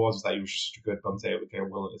put him towards, is that he was just such a good bump taker,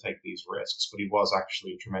 willing to take these risks. But he was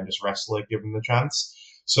actually a tremendous wrestler given the chance.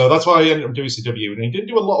 So that's why he ended up doing WCW. And he didn't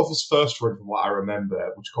do a lot of his first run, from what I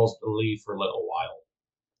remember, which caused him to leave for a little while.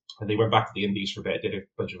 And he went back to the Indies for a bit, did a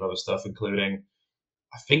bunch of other stuff, including,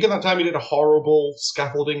 I think at that time he did a horrible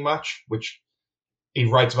scaffolding match, which he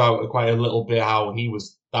writes about quite a little bit, how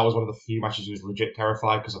that was one of the few matches he was legit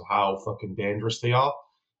terrified because of how fucking dangerous they are.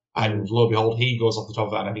 And lo and behold, he goes off the top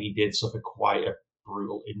of that, and I think he did suffer quite a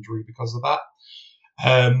brutal injury because of that.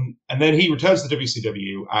 And then he returns to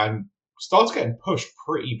WCW and starts getting pushed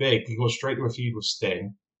pretty big. He goes straight to a feud with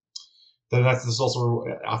Sting. Then there's also,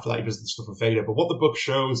 after that, he does the stuff with Vader. But what the book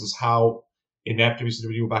shows is how inept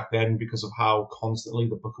WCW were back then because of how constantly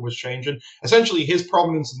the booker was changing. Essentially, his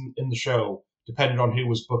prominence in the show depended on who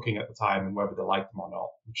was booking at the time and whether they liked him or not,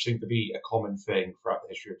 which seemed to be a common thing throughout the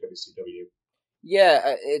history of WCW.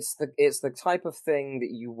 Yeah, it's the type of thing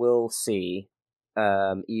that you will see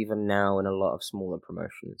even now in a lot of smaller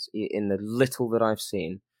promotions. In the little that I've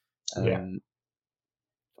seen,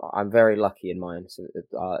 I'm very lucky in mine. So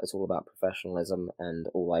it's all about professionalism, and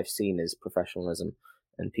all I've seen is professionalism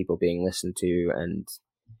and people being listened to and,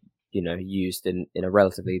 you know, used in a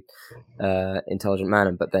relatively intelligent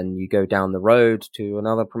manner. But then you go down the road to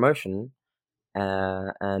another promotion,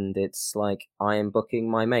 and it's like, I am booking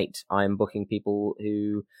my mate. I am booking people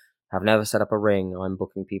who have never set up a ring. I'm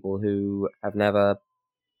booking people who have never...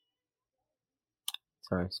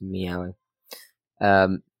 Sorry, it's meowing.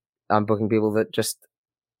 I'm booking people that just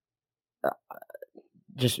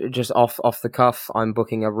off the cuff. I'm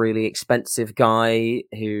booking a really expensive guy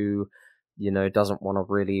who, you know, doesn't want to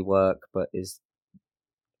really work, but is,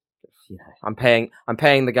 you know, I'm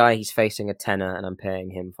paying the guy, he's facing a tenner, and I'm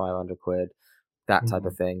paying him 500 quid, that type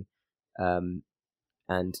of thing.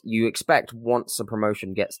 And you expect once a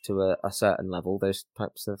promotion gets to a certain level, those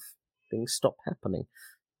types of things stop happening,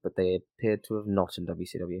 but they appeared to have not in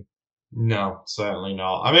WCW. No, certainly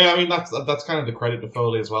not. I mean that's kind of the credit to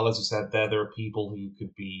Foley as well. As you said there are people who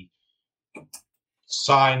could be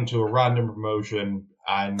signed to a random promotion,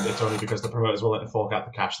 and it's only because the promoter's willing to fork out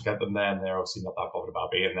the cash to get them there, and they're obviously not that bothered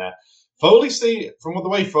about being there. Foley, from the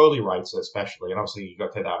way Foley writes it, especially, and obviously you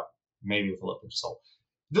got to take that maybe with a little bit of salt.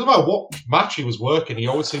 It doesn't matter what match he was working, he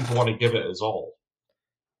always seemed to want to give it his all.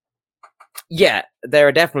 Yeah, there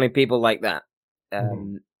are definitely people like that,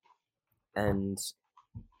 and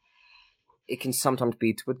it can sometimes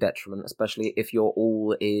be to a detriment, especially if your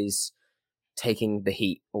all is taking the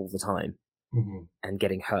heat all the time and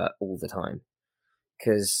getting hurt all the time.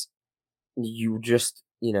 Because you just,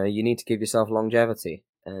 you know, you need to give yourself longevity,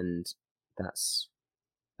 and that's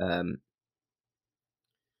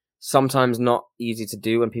sometimes not easy to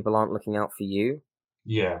do when people aren't looking out for you.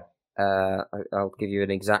 Yeah. I'll give you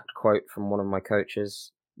an exact quote from one of my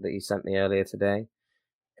coaches that he sent me earlier today.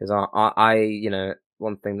 Because I, you know,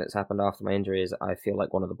 one thing that's happened after my injury is I feel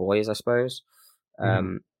like one of the boys, I suppose,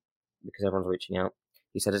 because everyone's reaching out.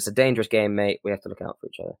 He said, "It's a dangerous game, mate. We have to look out for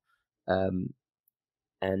each other."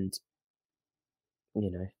 And,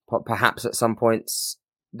 you know, perhaps at some points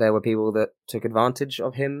there were people that took advantage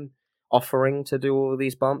of him offering to do all of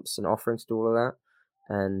these bumps and offering to do all of that.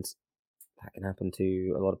 And that can happen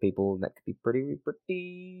to a lot of people. That could be pretty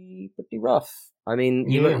rough. I mean,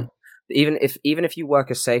 you look, even if you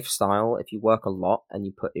work a safe style, if you work a lot and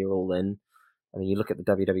you put your all in, I mean, you look at the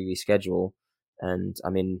WWE schedule, and I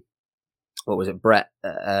mean, what was it, Brett?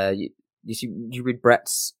 You read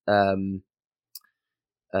Brett's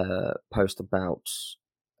post about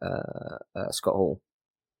Scott Hall?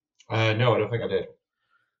 No, I don't think I did.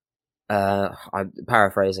 I'm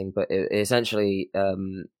paraphrasing, but essentially,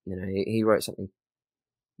 you know, he wrote something,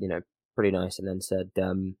 you know, pretty nice, and then said,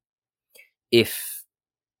 if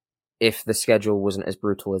the schedule wasn't as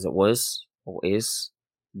brutal as it was or is,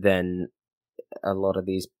 then a lot of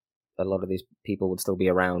these people would still be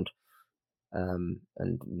around, and,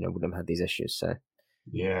 you know, wouldn't have had these issues. So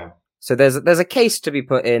yeah. So there's a case to be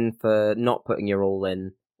put in for not putting your all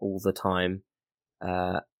in all the time.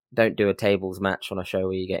 Don't do a tables match on a show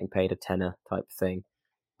where you're getting paid a tenner type thing.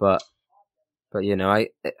 But you know,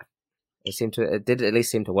 it did at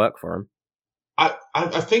least seem to work for him.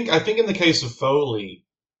 I think in the case of Foley,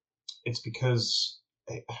 it's because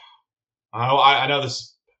I know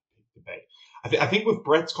this debate. I think with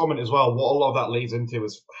Brett's comment as well, what a lot of that leads into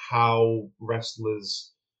is how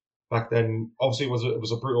wrestlers back then, obviously it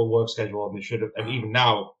was a brutal work schedule, and they should have, and even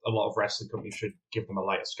now a lot of wrestling companies should give them a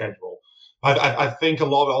lighter schedule. I think a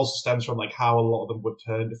lot of it also stems from like how a lot of them would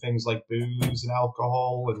turn to things like booze and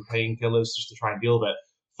alcohol and painkillers just to try and deal with it.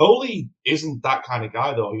 Foley isn't that kind of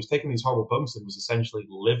guy, though. He was taking these horrible bumps and was essentially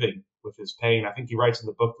living with his pain. I think he writes in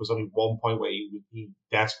the book there was only one point where he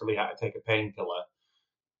desperately had to take a painkiller.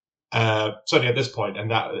 Certainly at this point, and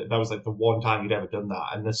that was like the one time he'd ever done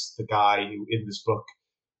that. And the guy who in this book,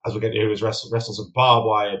 as we get to, who wrestles with barbed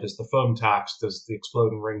wire, does the thumbtacks, does the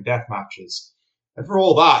exploding ring death matches, and for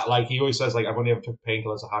all that, like he always says, like I've only ever took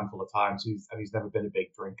painkillers a handful of times, and he's never been a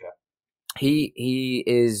big drinker. He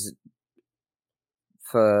is.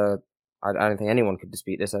 I don't think anyone could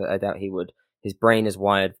dispute this. I doubt he would. His brain is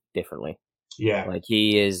wired differently. Yeah, like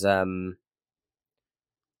he is.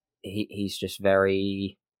 He's just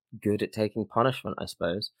very good at taking punishment, I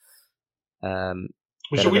suppose.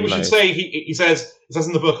 We should say he says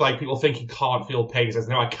in the book, like people think he can't feel pain. He says,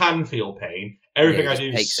 "No, I can feel pain. Everything I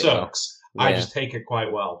do sucks. Well. I just take it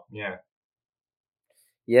quite well." Yeah.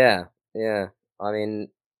 Yeah. I mean,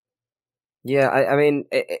 I mean,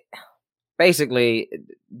 basically,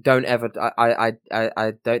 don't ever.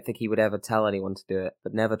 I don't think he would ever tell anyone to do it,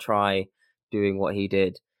 but never try doing what he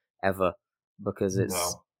did ever, because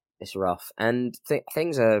it's rough, and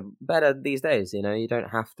things are better these days. You don't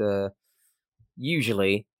have to.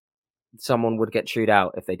 Usually, someone would get chewed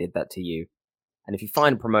out if they did that to you, and if you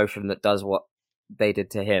find a promotion that does what they did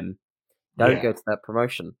to him, don't go to that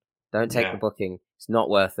promotion. Don't take the booking. It's not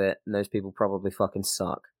worth it, and those people probably fucking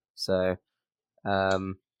suck. So, I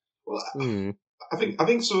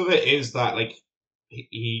think some of it is that like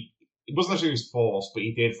he it wasn't necessarily his forced, but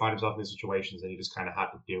he did find himself in these situations, and he just kind of had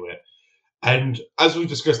to do it. And as we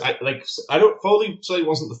discussed, Foley certainly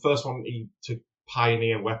wasn't the first one to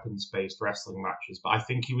pioneer weapons-based wrestling matches, but I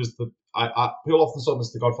think he was people often saw him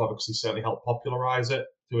as the godfather because he certainly helped popularize it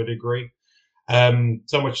to a degree.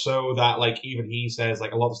 So much so that like even he says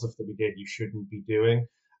like a lot of stuff that we did you shouldn't be doing.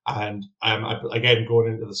 And again,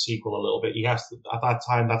 going into the sequel a little bit, he has to, at that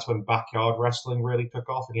time, that's when backyard wrestling really took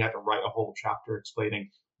off, and he had to write a whole chapter explaining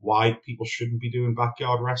why people shouldn't be doing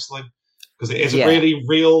backyard wrestling, because it isn't really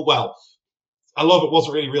real. Well, a lot of it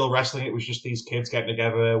wasn't really real wrestling. It was just these kids getting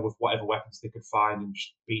together with whatever weapons they could find and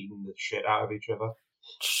just beating the shit out of each other.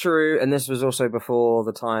 True, and this was also before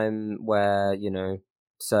the time where,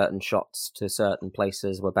 certain shots to certain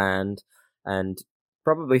places were banned, and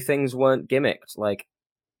probably things weren't gimmicked. Like,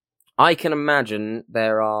 I can imagine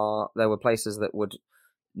there were places that would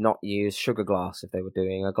not use sugar glass if they were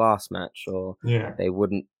doing a glass match, or they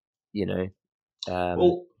wouldn't,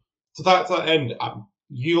 Well, to that end,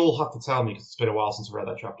 you'll have to tell me because it's been a while since I read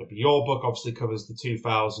that chapter. But your book obviously covers the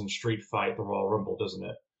 2000 Street Fight, the Royal Rumble, doesn't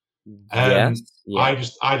it? Yes. Yeah. I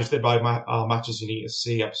just did our matches you need to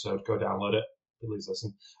see episode. Go download it. Please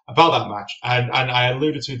listen about that match. And I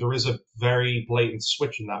alluded to there is a very blatant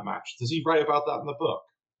switch in that match. Does he write about that in the book?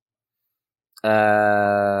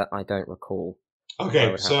 I don't recall.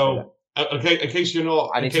 Okay, so in case you're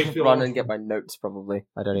not, I need to run and get my notes. Probably,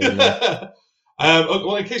 I don't even know.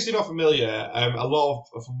 Well, in case you're not familiar, a lot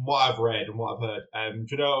of from what I've read and what I've heard,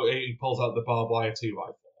 do you know he pulls out the barbed wire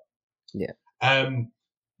 2x4? Yeah. Then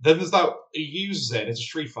there's that he uses it. It's a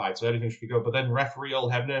street fight, so anything should be good. But then referee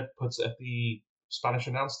Old Hebner puts it at the Spanish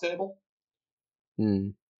announce table,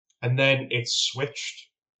 and then it's switched.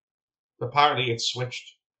 Apparently, it's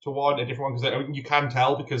switched to a different one, because you can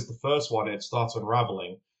tell because the first one it starts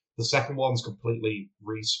unraveling, the second one's completely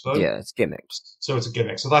respun. Yeah, it's gimmicked. So it's a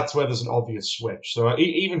gimmick. So that's where there's an obvious switch. So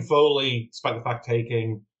even Foley, despite the fact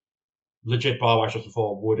taking legit bar wire shots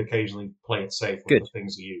before, would occasionally play it safe with the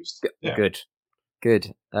things he used.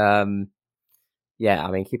 Good. Yeah,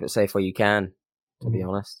 I mean, keep it safe where you can. To be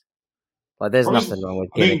honest, like there's nothing wrong with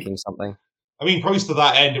gimmicking something. I mean, probably to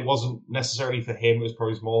that end, it wasn't necessarily for him. It was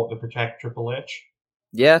probably more to protect Triple H.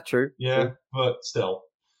 Yeah, true. Yeah, true. But still,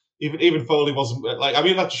 even Foley wasn't like. I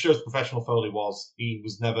mean, that just shows professional Foley was. He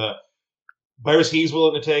was never. Whereas he's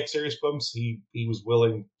willing to take serious bumps, he was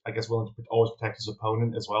willing to always protect his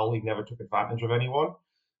opponent as well. He never took advantage of anyone.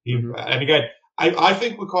 And again, I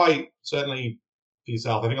think we're quite certainly for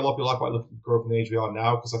yourself. I think a lot of people are quite looking to grow up in the age we are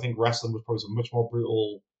now, because I think wrestling was probably a much more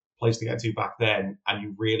brutal place to get to back then, and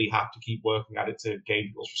you really had to keep working at it to gain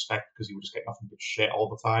people's respect, because you would just get nothing but shit all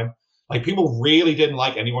the time. Like, people really didn't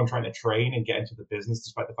like anyone trying to train and get into the business,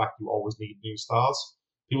 despite the fact you always need new stars.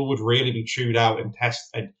 People would really be chewed out and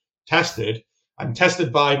tested. And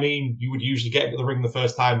tested by mean you would usually get into the ring the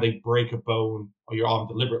first time, they'd break a bone or your arm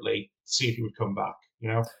deliberately to see if you would come back,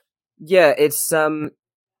 Yeah,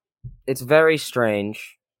 it's very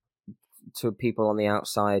strange to people on the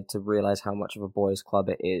outside to realize how much of a boys' club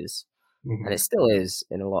it is. And it still is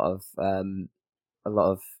in a lot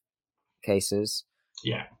of cases.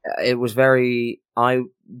 Yeah, it was very. I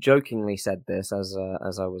jokingly said this as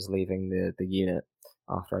I was leaving the unit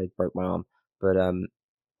after I broke my arm, but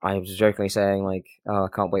I was jokingly saying like, "Oh, I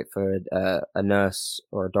can't wait for a nurse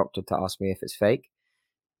or a doctor to ask me if it's fake."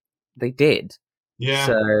 They did. Yeah.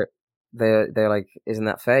 So they're like, isn't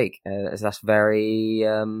that fake? That's very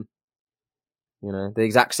the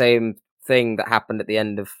exact same thing that happened at the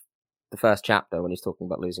end of the first chapter when he's talking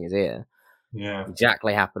about losing his ear. Yeah,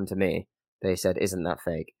 exactly happened to me. They said, "Isn't that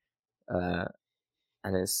fake?" And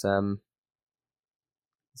it's so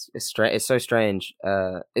strange.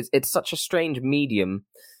 It's such a strange medium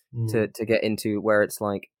to get into, where it's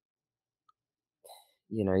like,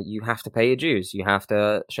 you have to pay your dues. You have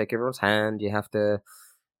to shake everyone's hand. You have to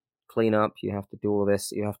clean up. You have to do all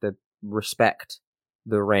this. You have to respect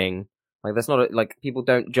the ring. Like, that's not like, people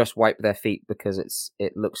don't just wipe their feet because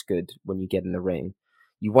it looks good when you get in the ring.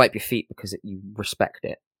 You wipe your feet because you respect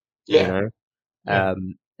it. Yeah. Yeah.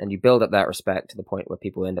 And you build up that respect to the point where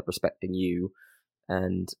people end up respecting you.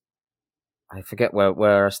 And I forget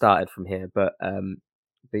where I started from here, but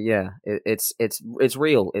yeah, it's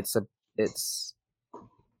real.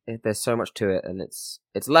 There's so much to it, and it's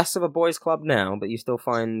less of a boys' club now, but you still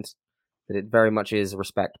find that it very much is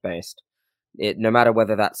respect based. No matter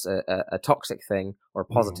whether that's a toxic thing or a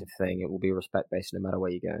positive thing, it will be respect based no matter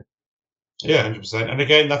where you go. Yeah, 100%. And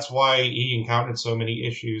again, that's why he encountered so many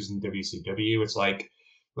issues in WCW. It's like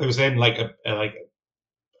I was saying, like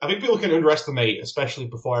I think people can underestimate, especially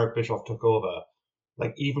before Eric Bischoff took over.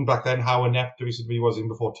 Like, even back then, how inept WCW was, even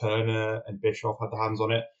before Turner and Bischoff had their hands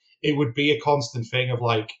on it. It would be a constant thing of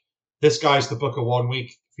like, this guy's the booker 1 week,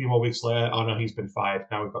 a few more weeks later, oh no, he's been fired.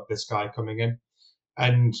 Now we've got this guy coming in.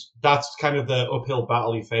 And that's kind of the uphill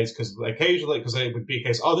battle you face, because occasionally, because it would be a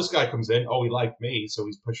case, oh, this guy comes in, oh, he liked me, so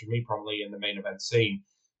he's pushing me prominently in the main event scene.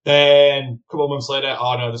 Then a couple of months later,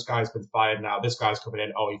 oh no, this guy's been fired now. This guy's coming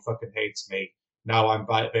in, oh, he fucking hates me. Now I'm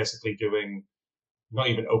basically doing not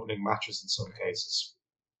even opening matches in some cases.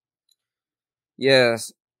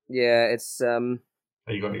 Yes. Yeah, it's... Are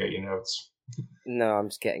you going to get your notes? No, I'm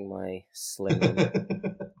just getting my sling.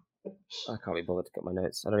 I can't be bothered to get my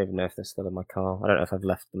notes. I don't even know if they're still in my car. I don't know if I've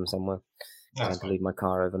left them somewhere. I had to leave my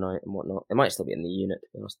car overnight and whatnot. It might still be in the unit, to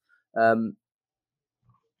be honest.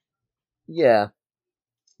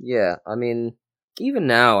 Yeah. I mean, even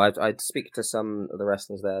now, I'd speak to some of the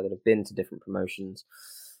wrestlers there that have been to different promotions,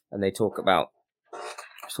 and they talk about... I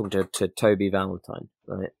was talking to Toby Valentine,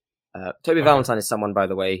 right? Toby Valentine is someone, by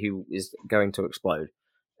the way, who is going to explode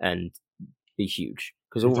and be huge,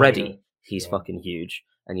 because already he's fucking huge.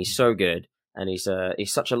 And he's so good, and he's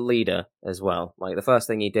such a leader as well. Like, the first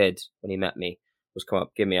thing he did when he met me was come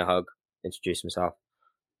up, give me a hug, introduce himself.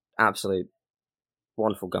 Absolute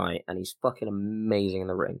wonderful guy, and he's fucking amazing in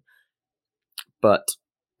the ring. But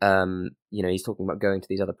he's talking about going to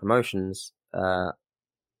these other promotions,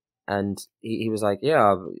 and he was like,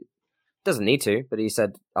 yeah, doesn't need to, but he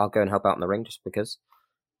said, I'll go and help out in the ring just because.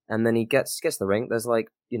 And then he gets the ring. There's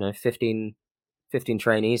 15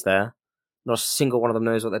 trainees there. Not a single one of them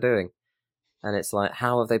knows what they're doing. And it's like,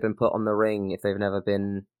 how have they been put on the ring if they've never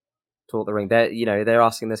been taught the ring? They're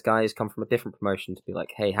asking this guy who's come from a different promotion to be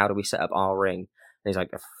like, hey, how do we set up our ring? And he's like,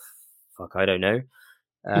 fuck, I don't know.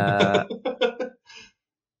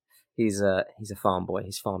 He's a farm boy.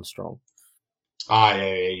 He's farm strong.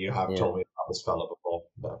 Yeah, you have told me about this fella before.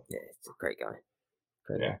 But... Yeah, he's a great guy.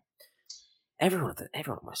 Guy. Everyone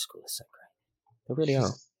at my school is so great. They really are.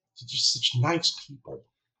 They're just such nice people.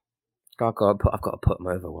 I've got to put them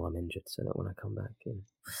over while I'm injured, so that when I come back,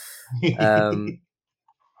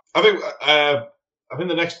 I think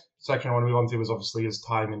the next section I want to move on to is obviously his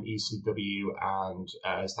time in ECW and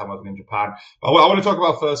his time working in Japan. But I want to talk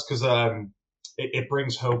about first, because it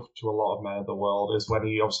brings hope to a lot of men of the world, is when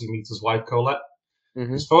he obviously meets his wife Colette.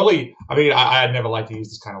 Because Foley, I mean, I never like to use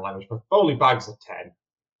this kind of language, but Foley bags a 10.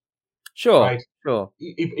 Sure, right? Sure.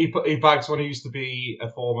 He bags when he used to be a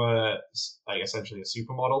former, essentially a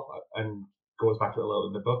supermodel, and goes back to it a little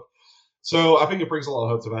in the book. So I think it brings a lot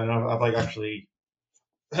of hope to men, and I've actually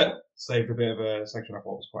saved a bit of a section I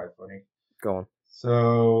thought was quite funny. Go on.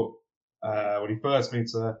 So when he first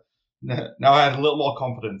meets her, now I had a little more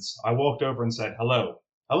confidence. I walked over and said, "Hello,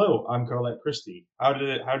 I'm Colette Christie. How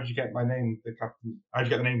did you get my name, How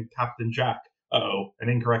did you get the name Captain Jack? An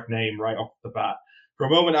incorrect name right off the bat." For a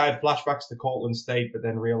moment, I had flashbacks to Cortland State, but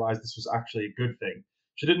then realized this was actually a good thing.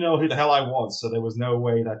 She didn't know who the hell I was, so there was no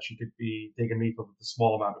way that she could be digging me for the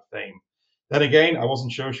small amount of fame. Then again, I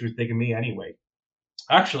wasn't sure she was digging me anyway.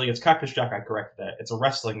 Actually, it's Cactus Jack, I corrected her. It's a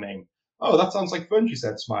wrestling name. Oh, that sounds like fun, she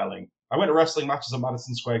said, smiling. I went to wrestling matches at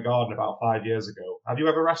Madison Square Garden about 5 years ago. Have you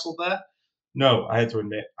ever wrestled there? No, I had to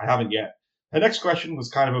admit, I haven't yet. Her next question was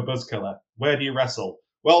kind of a buzzkiller. Where do you wrestle?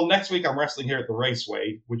 Well, next week I'm wrestling here at the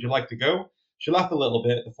Raceway. Would you like to go? She laughed a little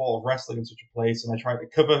bit at the thought of wrestling in such a place, and I tried to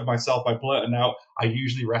cover myself by blurting out, I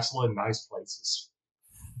usually wrestle in nice places.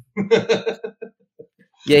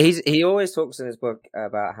 Yeah, he always talks in his book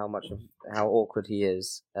about how awkward he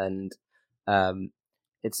is, and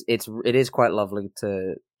it is quite lovely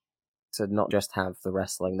to not just have the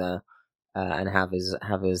wrestling there, and have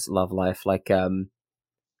his love life, like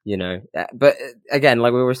but again,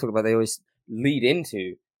 like we always talk about, they always lead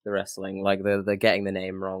into the wrestling, like the getting the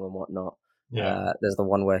name wrong and whatnot. Yeah. There's the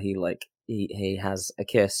one where he has a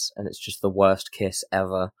kiss and it's just the worst kiss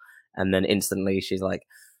ever, and then instantly she's like,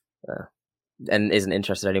 and isn't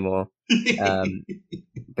interested anymore.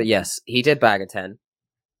 But yes, he did bag a 10.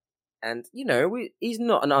 And, he's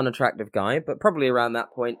not an unattractive guy, but probably around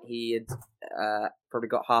that point he had probably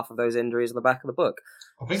got half of those injuries on the back of the book.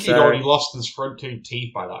 I think he'd already lost his front 2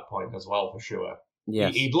 teeth by that point as well, for sure.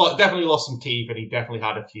 Yes. He'd definitely lost some teeth, and he definitely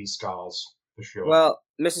had a few scars, for sure. Well,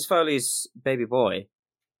 Mrs. Foley's baby boy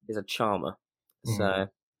is a charmer, so,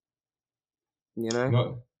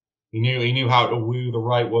 No, he knew how to woo the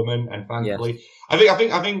right woman, and thankfully, yes.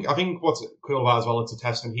 I think what's cool about it as well, it's a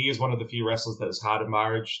testament. He is one of the few wrestlers that has had a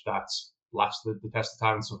marriage that's lasted the test of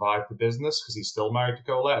time and survived the business, because he's still married to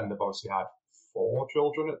Colette, and they've obviously had 4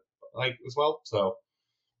 children, as well. So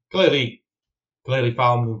clearly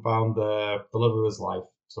found the love of his life.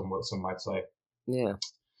 Some might say. Yeah.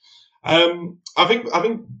 I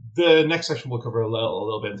think the next section we'll cover a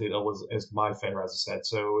little bit in detail is my favorite, as I said.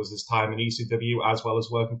 So it was his time in ECW as well as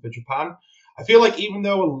working for Japan. I feel like even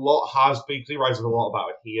though a lot has been, because he writes a lot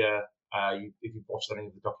about it here, if you've watched any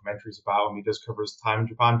of the documentaries about him, he does cover his time in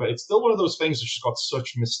Japan, but it's still one of those things that's just got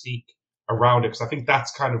such mystique around it, because I think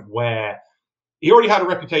that's kind of where he already had a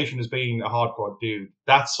reputation as being a hardcore dude.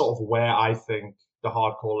 That's sort of where I think the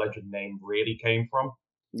hardcore legend name really came from.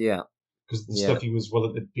 Yeah. Because the stuff he was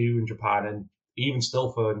willing to do in Japan, and even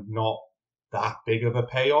still for not that big of a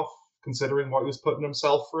payoff, considering what he was putting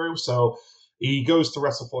himself through. So he goes to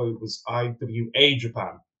wrestle for, it was IWA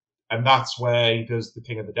Japan, and that's where he does the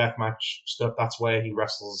King of the Deathmatch stuff. That's where he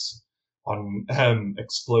wrestles on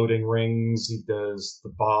exploding rings. He does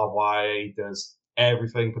the bar wire. He does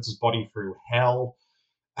everything, puts his body through hell.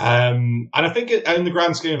 And I think in the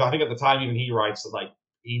grand scheme, I think at the time even he writes that, like,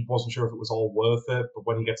 he wasn't sure if it was all worth it, but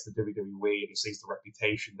when he gets to WWE and he sees the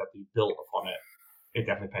reputation that he built upon it, it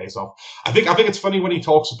definitely pays off. I think it's funny when he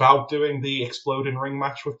talks about doing the exploding ring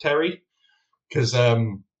match with Terry, because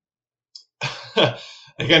again,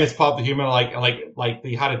 it's part of the humor. Like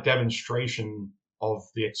they had a demonstration of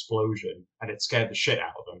the explosion, and it scared the shit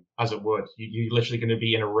out of them, as it would. You're literally going to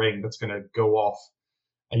be in a ring that's going to go off,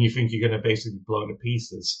 and you think you're going to basically be blown to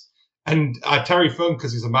pieces. And Terry Funk,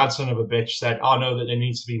 because he's a mad son of a bitch, said, "Oh no, that it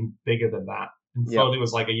needs to be bigger than that." And Foley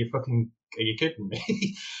was like, "Are you kidding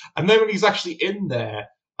me?" And then when he's actually in there,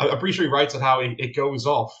 I'm pretty sure he writes it how it goes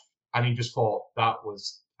off, and he just thought that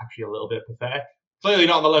was actually a little bit pathetic. Clearly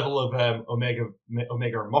not on the level of Omega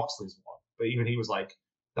and Moxley's one, but even he was like,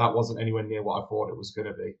 "That wasn't anywhere near what I thought it was going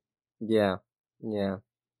to be." Yeah.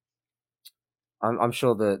 I'm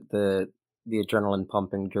sure that the adrenaline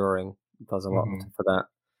pumping during does a lot for that.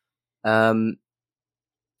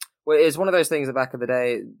 Well, it's one of those things that back in the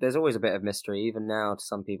day, there's always a bit of mystery, even now to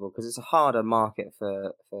some people, because it's a harder market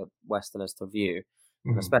for Westerners to view,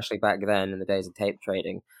 especially back then in the days of tape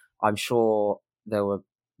trading. I'm sure there were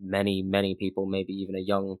many, many people, maybe even a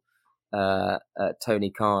young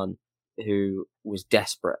Tony Khan, who was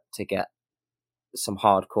desperate to get some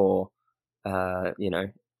hardcore,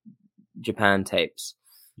 Japan tapes.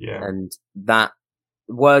 Yeah. And that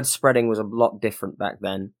word spreading was a lot different back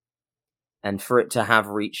then. And for it to have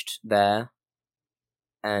reached there,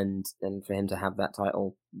 and for him to have that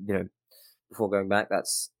title, before going back,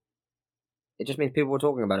 it just means people were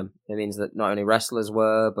talking about him. It means that not only wrestlers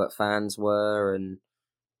were, but fans were, and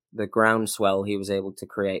the groundswell he was able to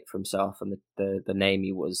create for himself, and the name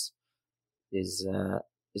he was, is a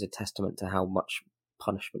testament to how much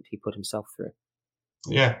punishment he put himself through.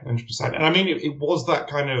 Yeah, 100%. And I mean, it was that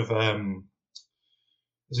kind of.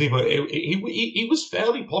 He was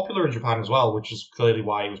fairly popular in Japan as well, which is clearly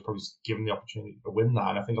why he was probably given the opportunity to win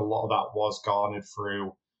that. And I think a lot of that was garnered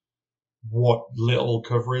through what little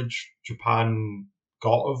coverage Japan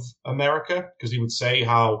got of America, because he would say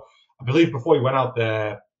how, I believe before he went out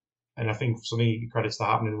there, and I think something he credits that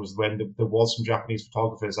happening was when there was some Japanese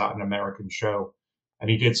photographers at an American show, and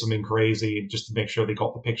he did something crazy just to make sure they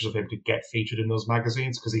got the pictures of him to get featured in those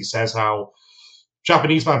magazines, because he says how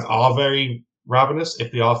Japanese fans are very ravenous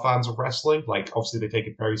if they are fans of wrestling. Like, obviously they take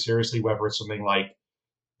it very seriously, whether it's something like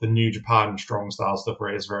the New Japan strong style stuff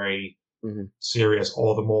where it is very serious,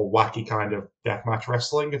 or the more wacky kind of deathmatch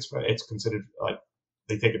wrestling. It's considered, like,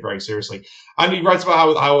 they take it very seriously. And he writes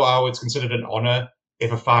about how it's considered an honor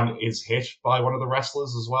if a fan is hit by one of the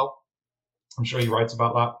wrestlers as well. I'm sure he writes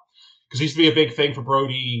about that. Because it used to be a big thing for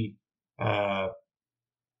Brody,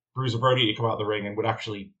 Bruiser Brody to come out of the ring and would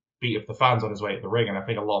actually beat up the fans on his way to the ring. And I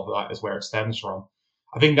think a lot of that is where it stems from.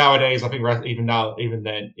 I think nowadays, even today,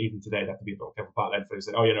 they have to be a bit careful about then.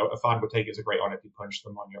 Say, a fan would take it as a great honor if you punched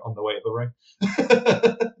them on the way to the ring.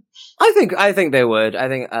 I think they would. I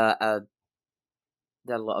think there are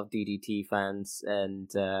a lot of DDT fans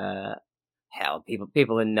and hell,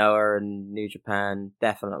 people in Noah and New Japan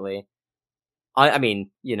definitely. I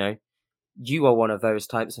mean, you are one of those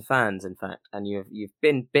types of fans, in fact, and you've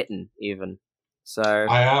been bitten even. So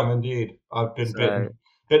I am indeed. I've been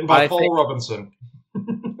bitten by Paul Robinson.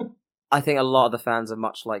 I think a lot of the fans are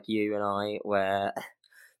much like you and I, where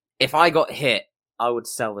if I got hit, I would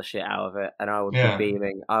sell the shit out of it, and I would be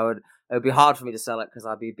beaming. It would be hard for me to sell it because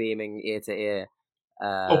I'd be beaming ear to ear.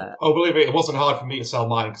 Believe me, it wasn't hard for me to sell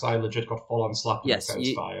mine because I legit got full on slapped with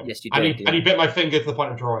a fire. Yes, you did. And he bit my finger to the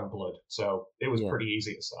point of drawing blood, so it was pretty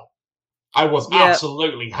easy to sell. I was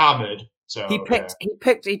absolutely hammered. So he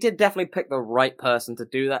did definitely pick the right person to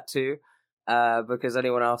do that to, because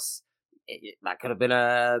anyone else, that could have been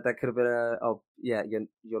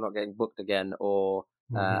you're not getting booked again, or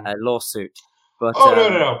a lawsuit. But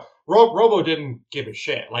no. Robo didn't give a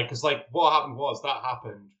shit. Because what happened was that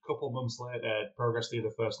happened a couple months later. Progress did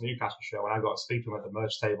the first Newcastle show, and I got to speak to him at the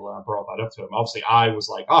merch table, and I brought that up to him. Obviously, I was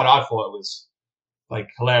like, "Oh no, I thought it was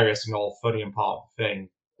hilarious and all funny and part of the thing."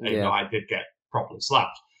 And, I did get properly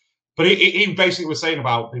slapped. But he basically was saying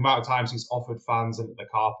about the amount of times he's offered fans into the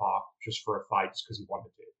car park just for a fight, just because he wanted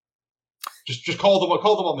to. Just call them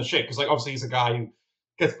on the shit, because obviously he's a guy who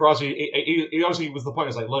gets bros. He obviously was the point.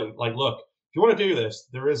 Is look. If you want to do this,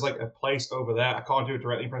 there is a place over there. I can't do it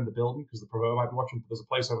directly in front of the building because the promoter might be watching, but there's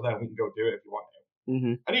a place over there and we can go do it if you want to.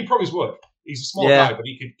 Mm-hmm. And he probably would. He's a small guy, but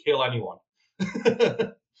he could kill anyone.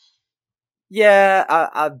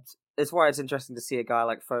 It's why it's interesting to see a guy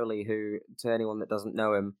like Foley, who, to anyone that doesn't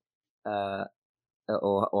know him, or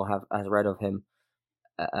has read of him,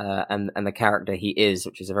 and the character he is,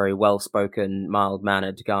 which is a very well-spoken,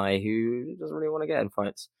 mild-mannered guy who doesn't really want to get in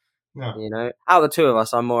fights. No. Out of the two of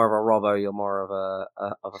us, I'm more of a Robbo. You're more of a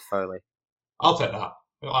Foley. I'll take that.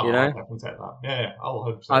 I'll definitely take that. Yeah. I'll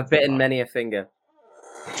 100%. I've bitten many a finger.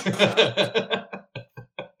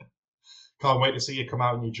 Can't wait to see you come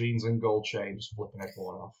out in your jeans and gold chain, just flipping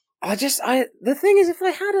everyone off. The thing is, if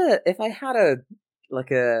I had a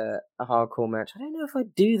hardcore match, I don't know if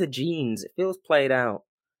I'd do the jeans. It feels played out.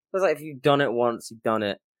 It feels like if you've done it once, you've done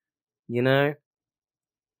it.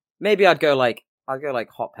 Maybe I'd go hot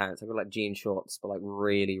pants. I'd go jean shorts, but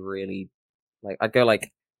really, really, I'd go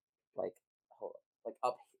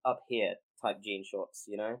up here type jean shorts.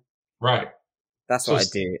 Right. That's what I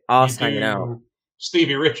do. Arse hanging out.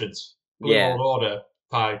 Stevie Richards. Blue Old Order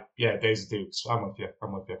type. Yeah, Days of Dukes. I'm with you.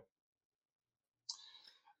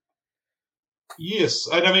 Yes,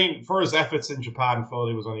 and I mean, for his efforts in Japan,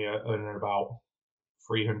 Foley was only earning about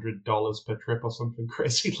 $300 per trip or something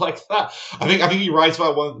crazy like that. I think he writes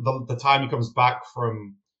about the time he comes back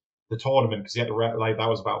from the tournament, because he had to that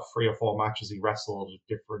was about 3 or 4 matches he wrestled at a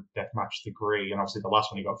different deathmatch degree, and obviously the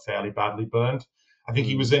last one he got fairly badly burned. I think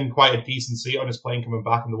he was in quite a decent seat on his plane coming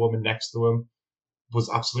back, and the woman next to him was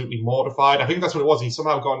absolutely mortified. I think that's what it was. He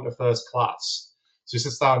somehow got into first class, so he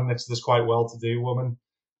sits down next to this quite well-to-do woman,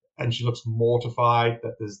 and she looks mortified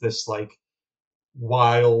that there's this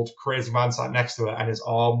wild, crazy man sat next to her, and his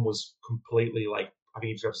arm was completely I think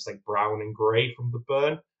he was just brown and grey from the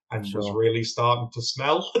burn, and was really starting to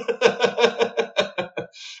smell. Because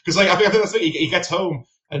I think that's the thing. He gets home,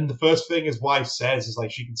 and the first thing his wife says is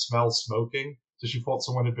she can smell smoking. So she thought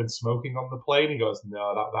someone had been smoking on the plane. He goes,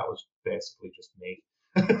 no, that was basically just me.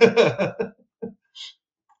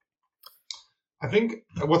 I think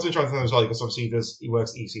what's interesting as well, because obviously he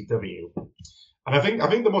works ECW, and I think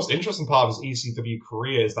the most interesting part of his ECW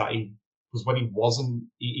career is that he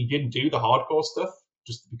didn't do the hardcore stuff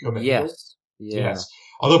just to become a heel. Yes.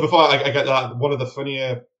 Although before I get that, one of the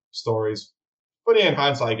funnier stories, funny in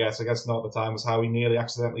hindsight, I guess not at the time, was how he nearly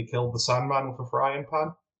accidentally killed the Sandman with a frying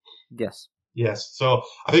pan. Yes. So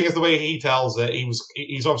I think it's the way he tells it.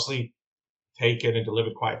 He's obviously taken and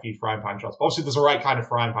delivered quite a few frying pan shots. But obviously, there's a right kind of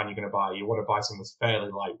frying pan you're going to buy. You want to buy something that's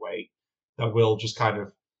fairly lightweight that will just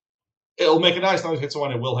it'll make a nice noise, hit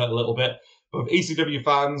someone, it will hurt a little bit. But ECW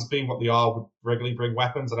fans, being what they are, would regularly bring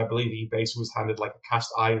weapons, and I believe he basically was handed a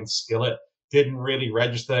cast iron skillet. Didn't really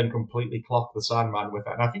register and completely clocked the Sandman with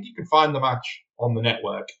it. And I think you can find the match on the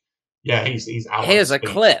network. Yeah, he's out. Here's a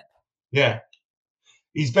clip. Yeah.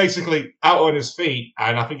 He's basically out on his feet,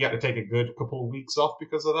 and I think he had to take a good couple of weeks off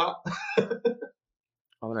because of that.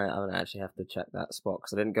 I'm gonna actually have to check that spot,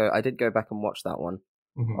 because I did go back and watch that one.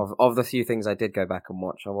 Of the few things I did go back and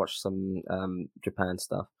watch, I watched some Japan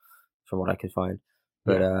stuff from what I could find,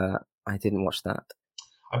 but I didn't watch that.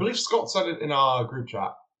 I believe Scott sent it in our group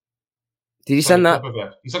chat. Did he send that?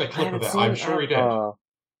 He sent a clip of it. I'm sure he did. A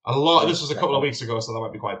lot. This was a couple of weeks ago, so that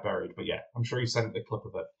might be quite buried. But yeah, I'm sure he sent a clip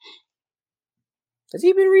of it. Has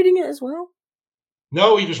he been reading it as well?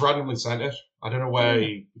 No, he just randomly sent it. I don't know where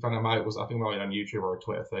he found it. I think it might be on YouTube or a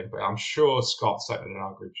Twitter thing, but I'm sure Scott sent it in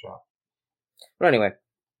our group chat. But anyway.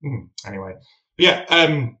 Anyway. But yeah,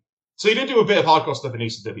 so he did do a bit of hardcore stuff in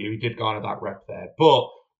ECW. He did garner that rep there. But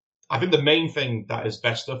I think the main thing that his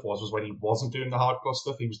best stuff was when he wasn't doing the hardcore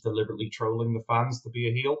stuff, he was deliberately trolling the fans to be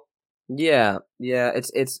a heel. Yeah.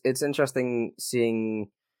 It's interesting seeing,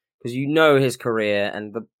 because you know his career,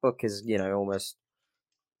 and the book is, almost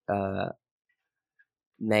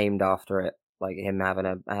named after it, like him having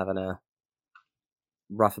a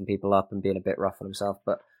roughing people up and being a bit rough on himself,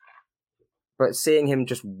 but seeing him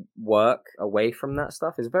just work away from that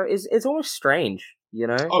stuff is it's almost strange,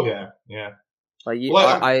 Oh yeah. Like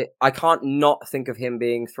I can't not think of him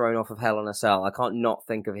being thrown off of Hell in a Cell. I can't not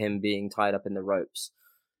think of him being tied up in the ropes.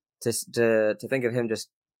 To think of him just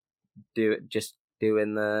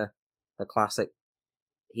doing the classic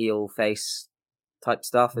heel face type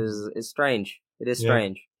stuff is strange. It is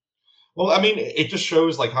strange. Well, I mean, it just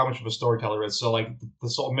shows like how much of a storyteller is. So like the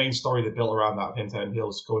sort of main story that built around that of him turning heel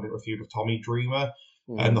is going into a feud with Tommy Dreamer.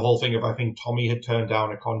 And the whole thing of, I think Tommy had turned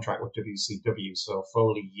down a contract with WCW, so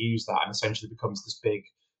Foley used that and essentially becomes this big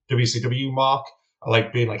WCW mark,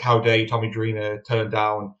 like being like, how dare Tommy Dreamer turn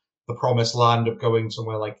down the promised land of going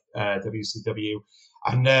somewhere like WCW.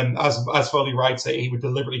 And as Foley writes it, he would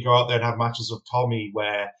deliberately go out there and have matches with Tommy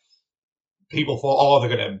where people thought,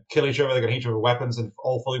 they're going to kill each other, they're going to hit each other with weapons, and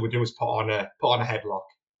all Foley would do is put on a headlock.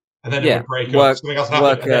 And then it would break up, something else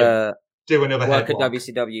happened, and then do another headlock. Work a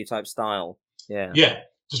WCW type style. Yeah.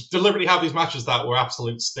 Just deliberately have these matches that were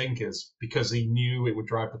absolute stinkers because he knew it would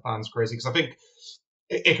drive the fans crazy. Because I think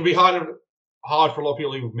it can be hard for a lot of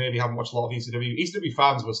people who maybe haven't watched a lot of ECW. ECW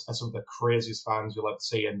fans are some of the craziest fans you'll ever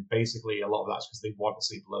see, and basically a lot of that's because they want to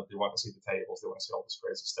see blood, they want to see the tables, they want to see all this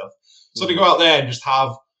crazy stuff. So to go out there and just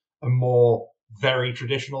have a more very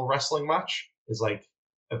traditional wrestling match is like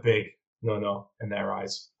a big no in their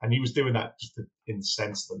eyes, and he was doing that just to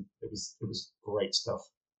incense them. It was great stuff.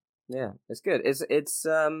 Yeah, it's good. It's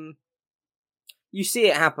you see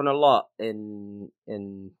it happen a lot in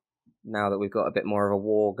now that we've got a bit more of a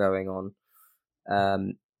war going on.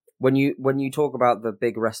 When you talk about the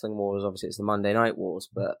big wrestling wars, obviously it's the Monday Night Wars,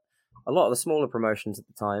 but a lot of the smaller promotions at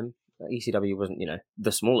the time, ECW wasn't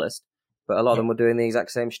the smallest, but a lot of them were doing the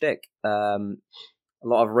exact same shtick. A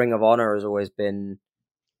lot of Ring of Honor has always been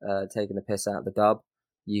taking the piss out of the dub.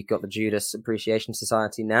 You've got the Judas Appreciation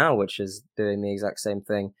Society now, which is doing the exact same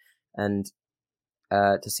thing. And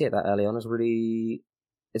to see it that early on is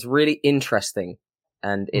really interesting,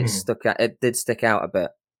 and it did stick out a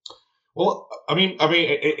bit. Well, I mean,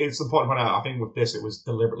 it's important to point out. I think with this, it was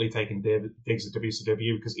deliberately taking digs at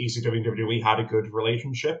WCW because ECW and WWE had a good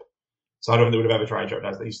relationship. So I don't think they would have ever tried to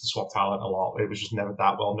jeopardize. They used to swap talent a lot. It was just never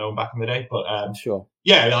that well known back in the day. But sure,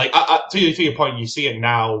 yeah, like to your point, you see it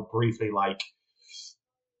now briefly. Like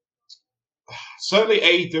certainly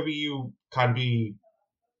AEW can be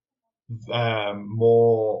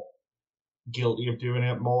more guilty of doing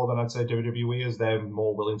it more than I'd say WWE is. They're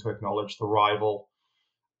more willing to acknowledge the rival.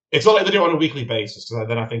 It's not like they do it on a weekly basis, because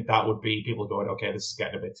then I think that would be people going, okay, this is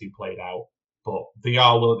getting a bit too played out. But they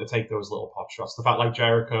are willing to take those little pot shots. The fact like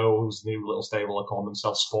Jericho's new little stable are calling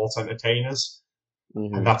themselves sports entertainers.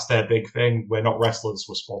 And that's their big thing. We're not wrestlers,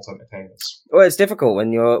 we're sports entertainers. Well, it's difficult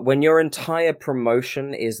when your entire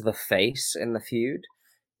promotion is the face in the feud.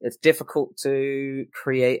 It's difficult to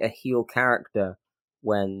create a heel character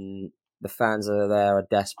when the fans are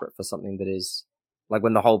desperate for something that is like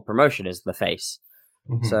when the whole promotion is the face.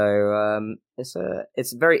 So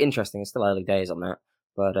it's very interesting. It's still early days on that,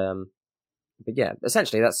 but yeah,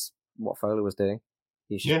 essentially that's what Foley was doing.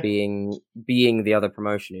 He's just being the other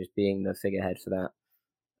promotion, who's being the figurehead for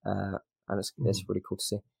that, and it's really cool to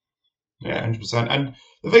see. Yeah, 100%. And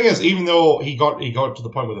the thing is, even though he got to the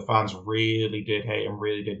point where the fans really did hate him,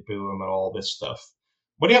 really did boo him and all this stuff,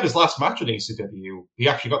 when he had his last match in ECW, he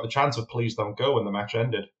actually got the chance of Please Don't Go when the match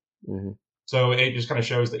ended. So it just kind of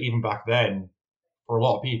shows that even back then, for a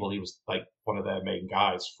lot of people, he was like one of their main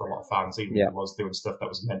guys for a lot of fans, even if he was doing stuff that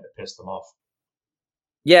was meant to piss them off.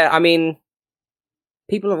 Yeah, I mean,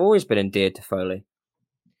 people have always been endeared to Foley.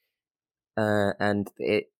 And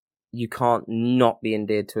you can't not be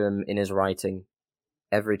endeared to him in his writing.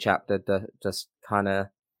 Every chapter just kind of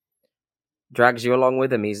drags you along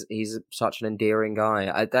with him. He's such an endearing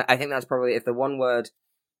guy. I think that's probably, if the one word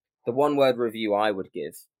review I would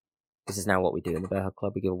give. This is now what we do in the Bearhug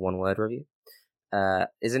Club. We give a one word review.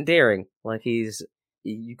 Is endearing. Like,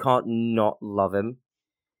 you can't not love him.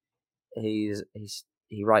 He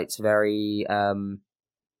writes very. I'm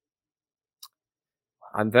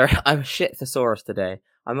a shit thesaurus today.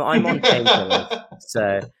 I'm on painkillers.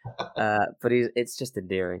 So, but it's just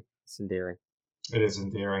endearing. It's endearing. It is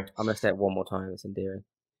endearing. I'm gonna say it one more time. It's endearing.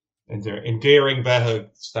 Endearing Bearhug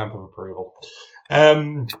stamp of approval.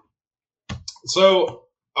 So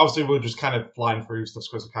obviously we're just kind of flying through stuff as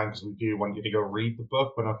quick as we can because we do want you to go read the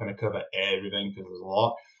book. We're not going to cover everything because there's a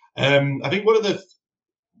lot. I think one of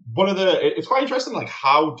the it's quite interesting, like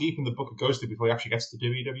how deep in the book it goes to before he actually gets to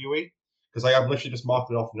WWE. Because I have literally just marked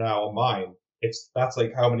it off now on mine. That's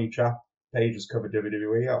like how many pages cover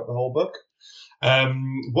WWE out of the whole book.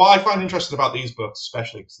 What I find interesting about these books,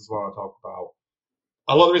 especially because this is what I want to talk about,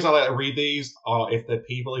 a lot of the reason I like to read these are if they're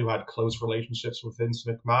people who had close relationships with Vince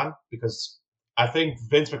McMahon, because I think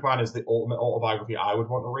Vince McMahon is the ultimate autobiography I would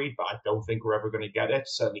want to read, but I don't think we're ever going to get it.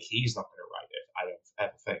 Certainly he's not going to write it, I don't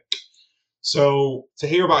ever think. So to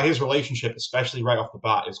hear about his relationship, especially right off the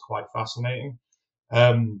bat, is quite fascinating.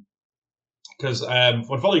 Because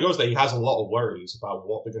when Foley goes there, he has a lot of worries about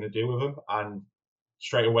what they're going to do with him, and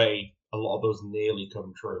straight away, a lot of those nearly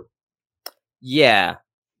come true. Yeah.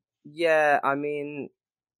 I mean,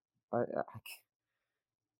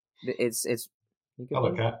 it's.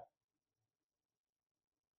 Hello, Cat.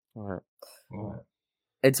 All right.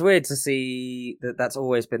 It's weird to see that that's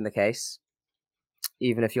always been the case,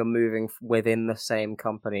 even if you're moving within the same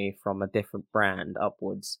company from a different brand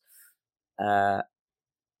upwards.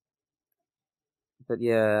 But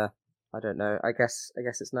yeah, I don't know. I guess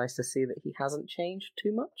it's nice to see that he hasn't changed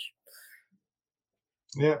too much.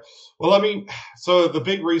 Yeah. Well, I mean, so the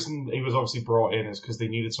big reason he was obviously brought in is because they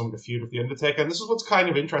needed someone to feud with The Undertaker. And this is what's kind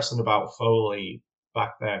of interesting about Foley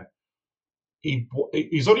back then.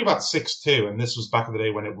 He's only about 6'2", and this was back in the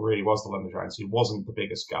day when it really was the London Giants. He wasn't the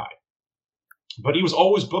biggest guy. But he was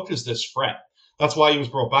always booked as this threat. That's why he was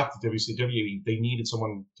brought back to WCW. They needed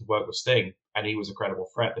someone to work with Sting, and he was a credible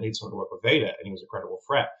threat. They needed someone to work with Vader, and he was a credible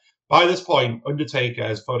threat. By this point, Undertaker,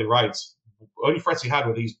 as Foley writes, only threats he had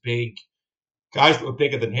were these big guys that were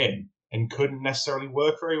bigger than him and couldn't necessarily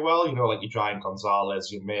work very well. You know, like your Giant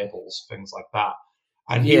Gonzalez, your Mabels, things like that.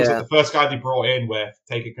 And he was like the first guy they brought in where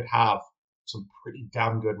Taker could have some pretty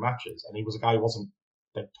damn good matches. And he was a guy who wasn't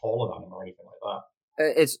taller than him or anything like that.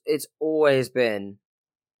 It's always been,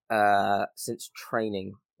 since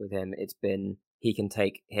training with him, it's been he can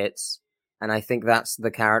take hits. And I think that's the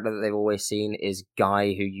character that they've always seen, is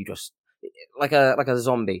guy who you just, like a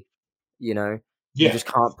zombie, you know? Yeah. You just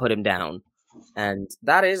can't put him down. And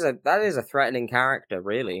that is a threatening character,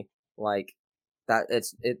 really. Like they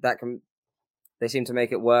seem to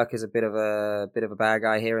make it work as a bit of a bad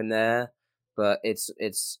guy here and there, but it's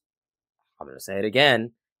I'm gonna say it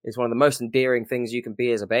again, it's one of the most endearing things you can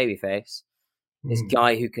be as a babyface. This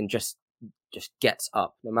guy who can just gets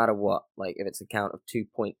up no matter what. Like if it's a count of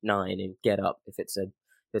 2.9, he'll get up. If it's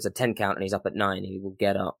a 10 count and he's up at 9, he will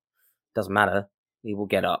get up. Doesn't matter, he will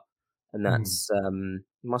get up. And that's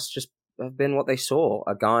must just have been what they saw,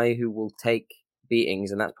 a guy who will take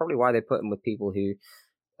beatings, and that's probably why they put him with people who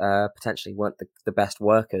potentially weren't the best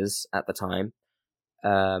workers at the time,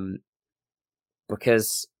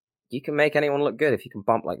 because you can make anyone look good if you can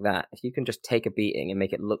bump like that. If you can just take a beating and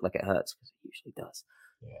make it look like it hurts, because it usually does.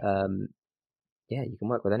 You can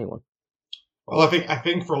work with anyone. Well, I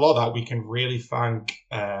think for a lot of that, we can really thank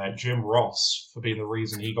Jim Ross for being the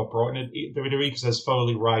reason he got brought in WWE, because as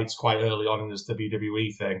Foley writes quite early on in his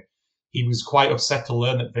WWE thing, he was quite upset to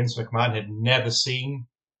learn that Vince McMahon had never seen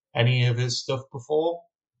any of his stuff before.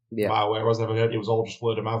 Yeah. Wow, where I was never heard. It was all just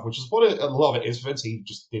word of mouth, which is what a lot of it is for Vince. He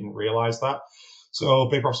just didn't realize that. So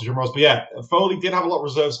big props to Jim Ross. But yeah, Foley did have a lot of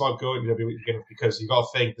reserves about going to WWE because you got to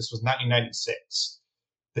think this was 1996.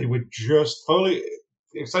 They were just Foley.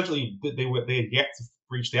 Essentially, they had yet to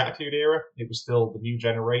reach the Attitude Era. It was still the new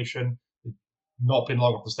generation. It'd not been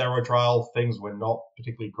long off the steroid trial. Things were not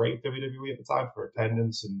particularly great at WWE at the time for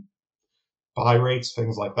attendance and buy rates,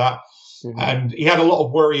 things like that. And he had a lot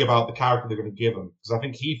of worry about the character they're going to give him, because I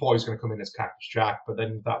think he thought he was going to come in as Cactus Jack, but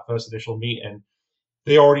then that first initial meeting,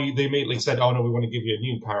 they immediately said, "Oh no, we want to give you a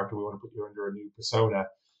new character. We want to put you under a new persona,"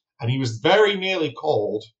 and he was very nearly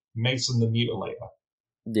called Mason the Mutilator.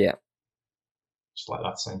 Yeah. Just let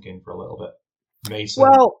that sink in for a little bit. Mason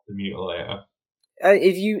the Mutilator.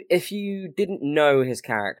 If you didn't know his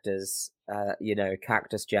characters,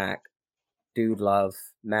 Cactus Jack, Dude Love,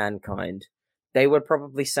 Mankind, they would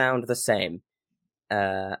probably sound the same.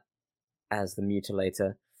 as the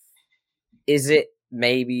Mutilator. Is it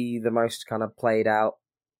maybe the most kind of played out?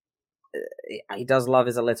 He does love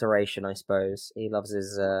his alliteration, I suppose. He loves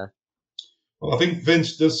his... Well, I think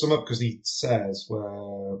Vince does sum up because he says,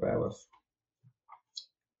 well, bear with.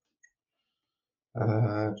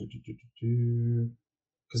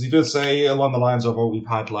 Because he does say along the lines of, we've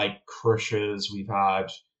had like crushers, we've had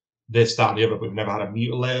this, that, and the other, but we've never had a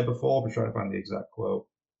mutilator before. We're trying to find the exact quote.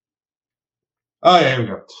 Oh, yeah, here we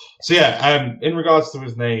go. So, yeah, in regards to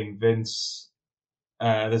his name, Vince,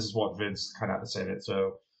 this is what Vince kind of had to say in it.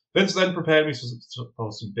 So, Vince then prepared me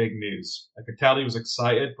for some big news. I could tell he was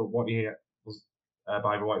excited, but what he was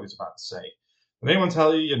by what he was about to say. Did anyone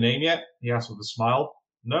tell you your name yet? He asked with a smile.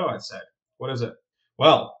 No, I said. What is it?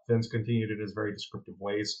 Well, Vince continued in his very descriptive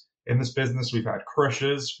ways. In this business, we've had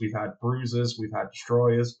crushers, we've had bruisers, we've had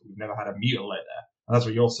destroyers, but we've never had a mutilator. And that's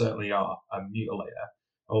what you certainly are, a mutilator.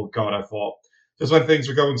 Oh, God, I thought. Just when things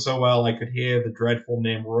were going so well, I could hear the dreadful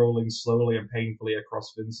name rolling slowly and painfully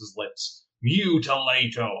across Vince's lips.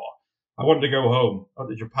 Mutilator! I wanted to go home, up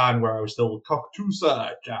to Japan, where I was still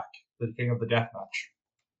Cocktusa Jack, the king of the deathmatch.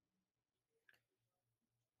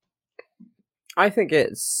 I think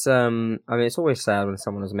it's, it's always sad when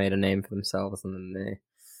someone has made a name for themselves and then they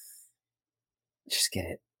just get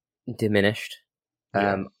it diminished.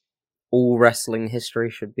 Yeah. All wrestling history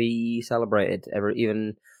should be celebrated.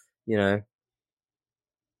 Even,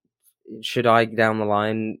 should I down the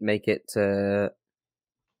line make it to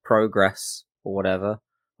Progress or whatever,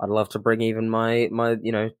 I'd love to bring even my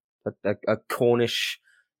a Cornish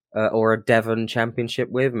or a Devon championship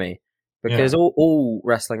with me. Because all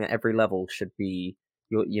wrestling at every level should be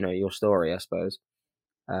your story, I suppose,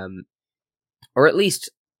 or at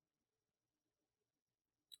least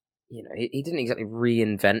he didn't exactly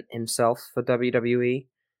reinvent himself for WWE.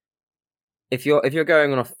 If you're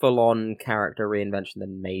going on a full on character reinvention,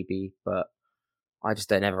 then maybe, but I just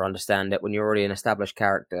don't ever understand it when you're already an established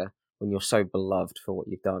character, when you're so beloved for what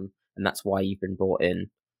you've done, and that's why you've been brought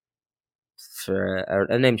in for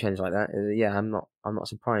a name change like that. Yeah, I'm not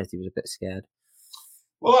surprised he was a bit scared.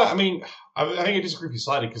 Well, I think I disagree with you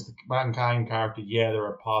slightly because the Mankind character, there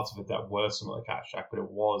are parts of it that were similar to Cactus Jack, but it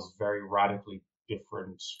was very radically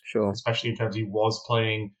different. Sure. Especially in terms of he was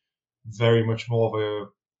playing very much more of a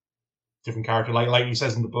different character. Like he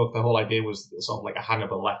says in the book, the whole idea was sort of like a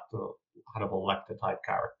Hannibal Lecter type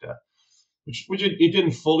character, which it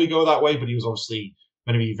didn't fully go that way, but he was obviously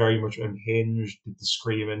meant to be very much unhinged, did the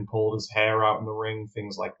screaming, pulled his hair out in the ring,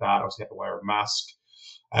 things like that. Obviously had to wear a mask.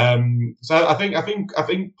 So I think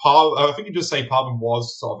you just say Parvin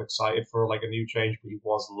was sort of excited for like a new change, but he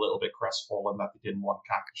was a little bit crestfallen that they didn't want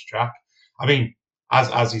Cactus Jack. I mean,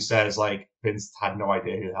 as he says, like Vince had no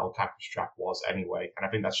idea who the hell Cactus Jack was anyway, and I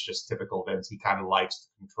think that's just typical Vince. He kind of likes to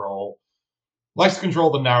control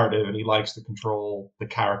the narrative, and he likes to control the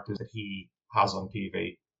characters that he has on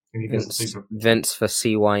TV. And he Vince for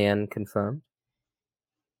CYN confirmed.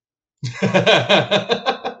 But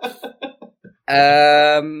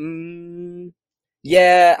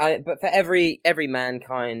for every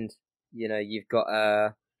Mankind, you've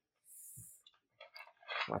got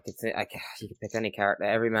you could pick any character.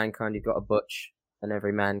 Every Mankind you've got a Butch, and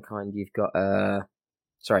every Mankind you've got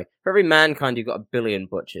for every Mankind you've got a billion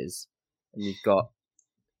Butches, and you've got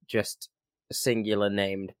just singular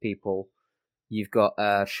named people. You've got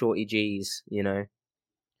Shorty G's, I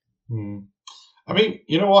mean,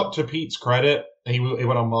 you know what? To Pete's credit, he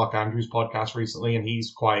went on Mark Andrews' podcast recently, and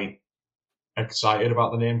he's quite excited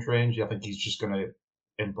about the name change. I think he's just going to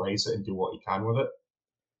embrace it and do what he can with it.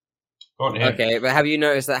 Go on to him. Okay, but have you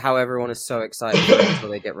noticed that how everyone is so excited until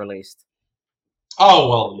they get released? Oh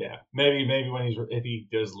well, yeah. Maybe when if he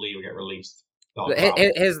does leave or get released.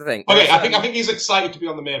 Here's the thing. Okay, I think he's excited to be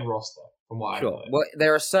on the main roster. From what I heard. Well,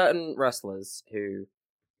 there are certain wrestlers who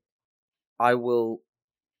I will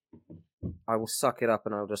suck it up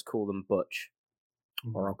and I'll just call them Butch,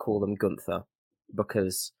 or I'll call them Gunther,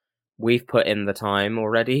 because we've put in the time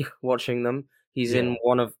already watching them. He's in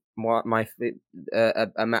one of my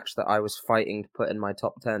a match that I was fighting to put in my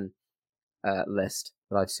top 10 list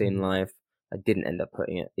that I've seen live. I didn't end up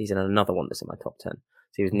putting it. He's in another one that's in my top 10, so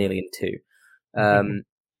he was nearly in 2.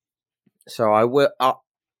 So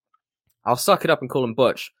I'll suck it up and call him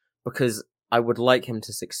Butch because I would like him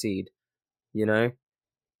to succeed, But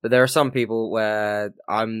there are some people where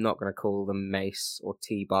I'm not going to call them Mace or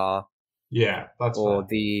T-Bar. Yeah, that's or fair.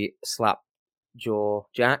 The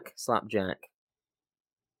Slapjack.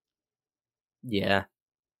 Yeah.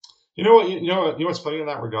 You know what's funny in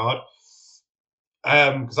that regard?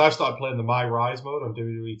 Because I've started playing the My Rise mode on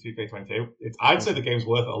WWE 2K22. I'd say the game's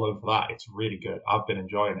worth it alone for that. It's really good. I've been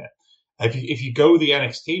enjoying it. If you go the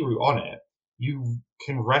NXT route on it, you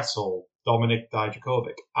can wrestle Dominik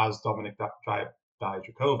Dijakovic as Dominik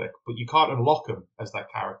Dijakovic, but you can't unlock him as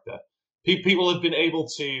that character. People have been able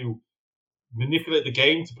to manipulate the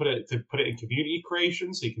game to put it in community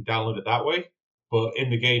creation, so you can download it that way. But in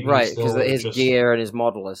the game, right, he's still because his gear and his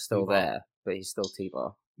model is still T-bar. there, but he's still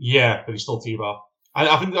T-bar. Yeah, but he's still T-bar.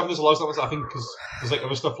 I think there's a lot of stuff. I think because there's like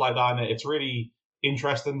other stuff like that, and it's really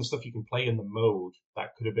interesting. The stuff you can play in the mode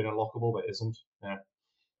that could have been unlockable but isn't. Yeah,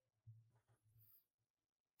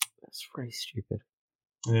 that's pretty stupid.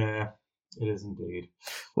 Yeah, it is indeed.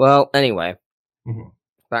 Well, anyway,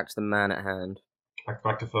 back to the man at hand.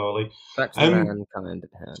 Back to Foley. Back to the mankind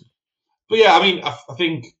at hand. But yeah, I mean, I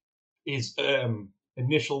think his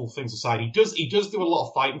initial things aside, he does do a lot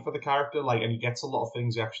of fighting for the character, like, and he gets a lot of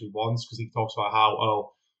things he actually wants because he talks about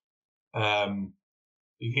how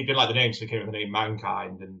he didn't like the name, so he came with the name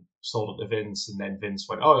Mankind and sold it to Vince, and then Vince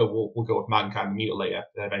went, "Oh, we'll go with Mankind the Mutilator."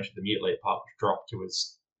 Then eventually the Mutilator part was dropped to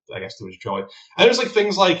his joy. And there was like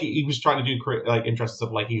things like he was trying to do like interesting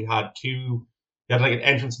stuff, like he had like an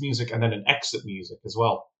entrance music and then an exit music as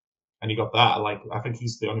well, and he got that. Like, I think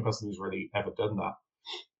he's the only person who's really ever done that.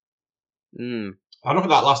 I don't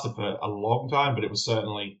think that lasted for a long time, but it was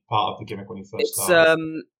certainly part of the gimmick when he first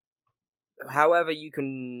started. However, you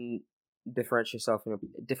can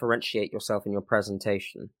differentiate yourself in your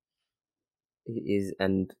presentation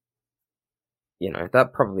and you know,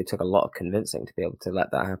 that probably took a lot of convincing to be able to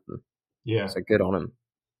let that happen. Yeah. So good on him.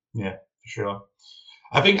 Yeah, for sure.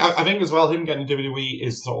 I think as well, him getting WWE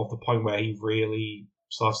is sort of the point where he really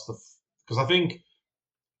starts to, because I think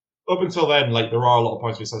up until then, like, there are a lot of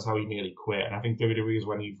points where he says how he nearly quit, and I think WWE is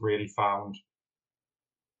when he really found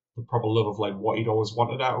the proper love of like what he'd always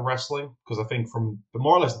wanted out of wrestling. Because I think from the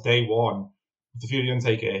more or less day one, with the Feud of the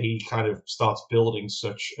Undertaker, he kind of starts building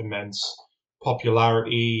such immense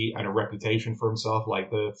popularity and a reputation for himself.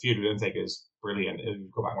 Like, the Feud of the Undertaker is brilliant. If you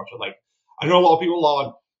go back and watch it, like, I know a lot of people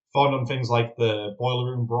aren't fond on things like the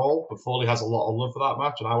Boiler Room Brawl, but Foley has a lot of love for that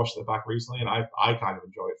match, and I watched it back recently, and I kind of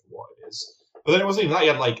enjoy it for what it is. But then it wasn't even that. He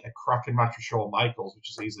had like a cracking match with Shawn Michaels,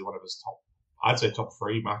 which is easily one of his top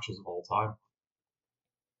 3 matches of all time.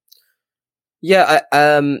 Yeah,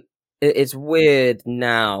 it's weird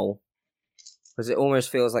now because it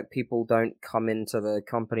almost feels like people don't come into the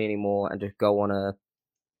company anymore and just go on a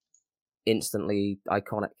instantly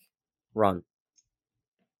iconic run.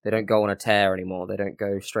 They don't go on a tear anymore. They don't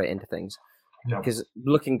go straight into things. Because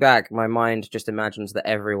looking back, my mind just imagines that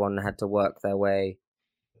everyone had to work their way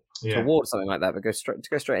towards something like that, but go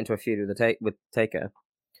straight into a feud with Taker.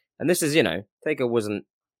 And this is, you know, Taker wasn't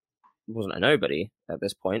a nobody at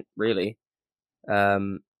this point, really.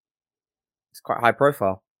 It's quite high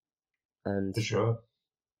profile, and for sure,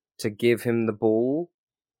 to give him the ball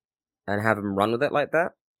and have him run with it like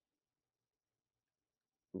that,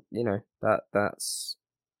 you know, that's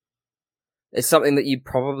it's something that you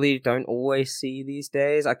probably don't always see these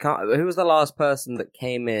days. Who was the last person that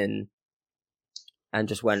came in and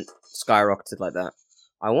just went skyrocketed like that?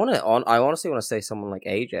 I honestly want to say someone like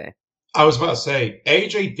AJ. I was about to say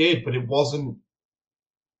AJ did, but it wasn't.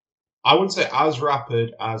 I wouldn't say as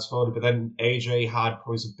rapid as Foley, but then AJ had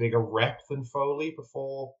probably a bigger rep than Foley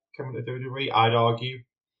before coming to WWE, I'd argue.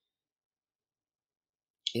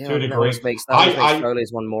 Yeah, that always makes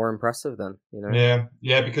Foley's one more impressive then, you know?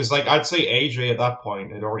 Yeah, because like I'd say AJ at that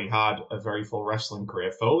point had already had a very full wrestling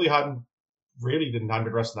career. Foley hadn't been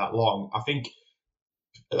wrestling that long. I think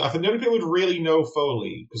the only people who'd really know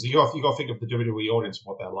Foley, because you got to think of the WWE audience and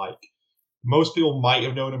what they're like. Most people might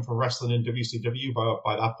have known him from wrestling in WCW, but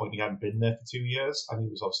by that point he hadn't been there for 2 years, and he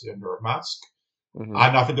was obviously under a mask. And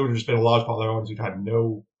I think there would have just been a large part of their audience who'd had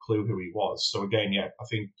no clue who he was. So again, yeah, I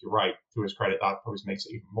think you're right. To his credit, that probably makes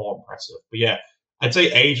it even more impressive. But yeah, I'd say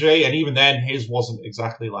AJ, and even then, his wasn't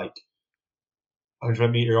exactly like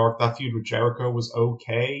 100-meter arc. That feud with Jericho was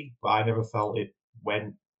okay, but I never felt it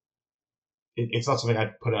went. It's not something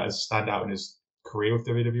I'd put as a standout in his career with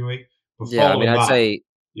WWE. But yeah, I mean, I'd say.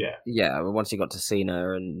 Yeah. Once he got to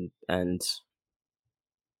Cena and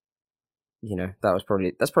you know, that's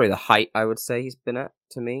probably the height I would say he's been at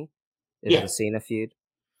to me is the Cena feud,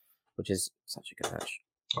 which is such a good match.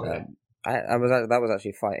 Okay. That was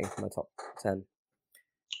actually fighting for my top 10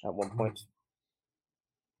 at one point.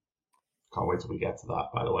 Can't wait till we get to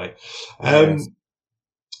that, by the way.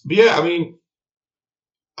 But yeah, I mean,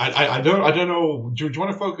 I don't know. Do you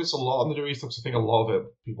want to focus a lot on the WWE stuff? Because I think a lot of it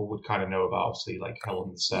people would kind of know about, obviously, like Hell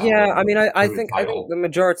in the Cell. Yeah, I mean, I think the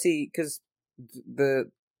majority, because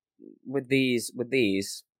with these,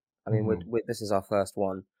 I mean, with this is our first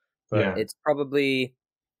one, but it's probably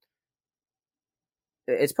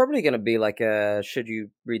it's probably going to be like should you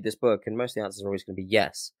read this book? And most of the answers are always going to be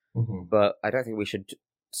yes. Mm-hmm. But I don't think we should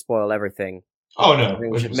spoil everything. Oh no, I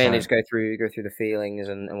think we should mainly just go through the feelings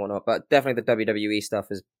and whatnot. But definitely the WWE stuff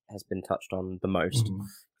has been touched on the most,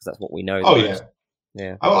 because that's what we know. Oh most.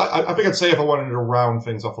 Yeah. I think I'd say if I wanted to round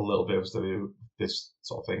things off a little bit, was this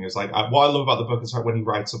sort of thing is like what I love about the book is when he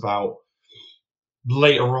writes about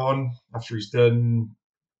later on, after he's done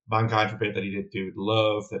Mankind for a bit, that he did do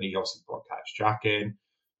Love, then he obviously brought Catch Jack in.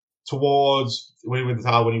 Towards when he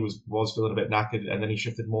was feeling a bit knackered, and then he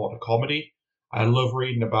shifted more to comedy. I love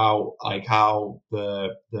reading about like how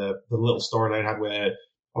the little storyline had where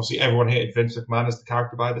obviously everyone hated Vince McMahon as the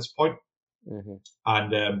character by this point.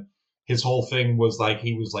 And his whole thing was like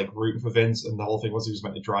he was like rooting for Vince, and the whole thing was he was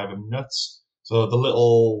meant to drive him nuts. So the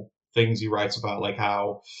little things he writes about, like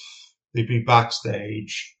how they'd be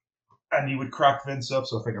backstage and he would crack Vince up.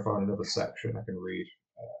 So I think I found another section I can read.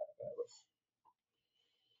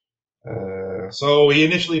 So he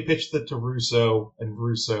initially pitched it to Russo, and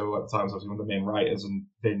Russo at the time was obviously one of the main writers, and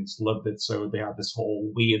Vince loved it. So they had this whole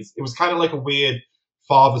weird, it was kind of like a weird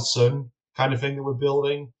father-son kind of thing they were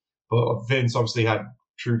building. But Vince obviously had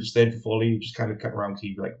true disdain for Foley. He just kind of kept around because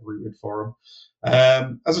he like rooted for him.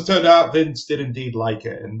 As it turned out, Vince did indeed like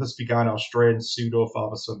it, and this began our strange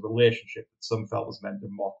pseudo-father-son relationship that some felt was meant to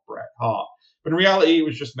mock Bret Hart. But in reality, it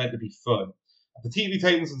was just meant to be fun. At the TV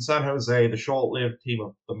Titans in San Jose, the short-lived team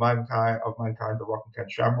of Mankind, The Rock and Ken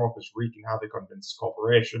Shamrock was wreaking havoc on Vince's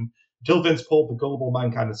corporation, until Vince pulled the gullible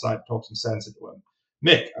Mankind aside to talk some sense into him.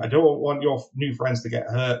 Mick, I don't want your new friends to get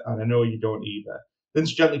hurt, and I know you don't either.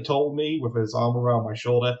 Vince gently told me with his arm around my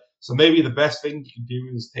shoulder, so maybe the best thing you can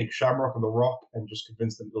do is take Shamrock and The Rock and just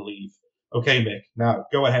convince them to leave. Okay, Mick, now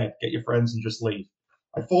go ahead, get your friends and just leave.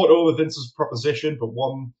 I fought over Vince's proposition, but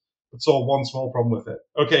saw one small problem with it.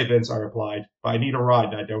 Okay, Vince, I replied, but I need a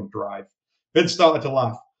ride and I don't drive. Vince started to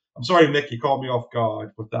laugh. I'm sorry, Mick, you caught me off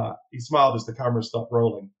guard with that. He smiled as the camera stopped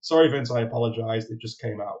rolling. Sorry, Vince, I apologized. It just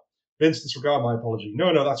came out. Vince, disregard my apology.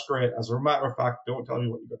 No, that's great. As a matter of fact, don't tell me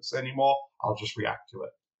what you've got to say anymore. I'll just react to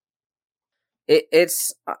it.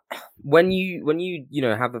 It's when you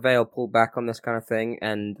have the veil pulled back on this kind of thing,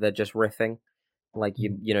 and they're just riffing, like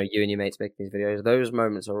you and your mates making these videos. Those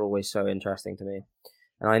moments are always so interesting to me.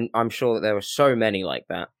 And I'm sure that there were so many like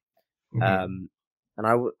that. And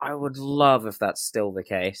I would love if that's still the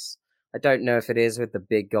case. I don't know if it is with the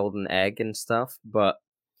big golden egg and stuff, but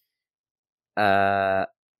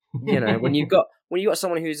when you got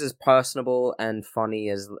someone who's as personable and funny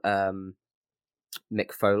as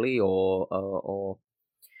Mick Foley or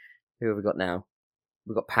who have we got now?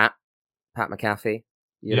 We've got Pat McAfee.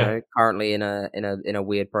 You know, currently in a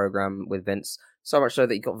weird program with Vince. So much so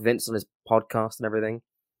that you got Vince on his podcast and everything.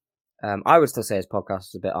 I would still say his podcast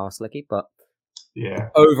is a bit arse-licky, but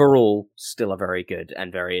overall, still a very good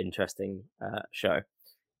and very interesting show.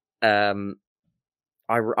 I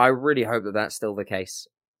really hope that that's still the case.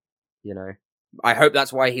 You know, I hope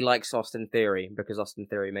that's why he likes Austin Theory, because Austin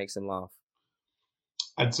Theory makes him laugh.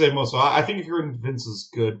 I'd say more so. I think if you're in Vince's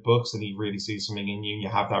good books and he really sees something in you and you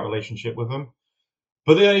have that relationship with him.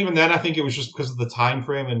 But then, even then, I think it was just because of the time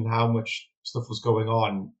frame and how much stuff was going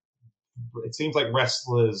on. It seems like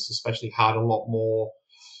wrestlers especially had a lot more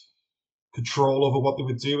control over what they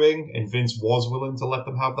were doing, and Vince was willing to let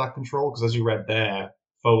them have that control, because as you read there,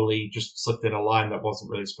 Foley just slipped in a line that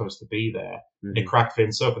wasn't really supposed to be there. It cracked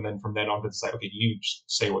Vince up, and then from then on, Vince said, okay, you just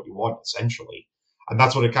say what you want, essentially. And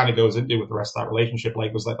that's what it kind of goes into with the rest of that relationship. Like,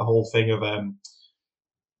 it was like the whole thing of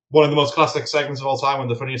one of the most classic segments of all time,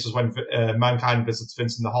 and the funniest is when Mankind visits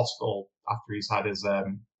Vince in the hospital after he's had his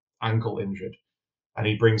ankle injured. And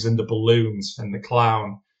he brings in the balloons and the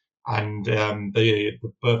clown and the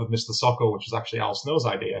birth of Mr. Socko, which is actually Al Snow's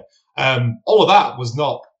idea. All of that was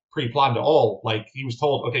not pre-planned at all. Like, he was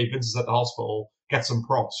told, okay, Vince is at the hospital, get some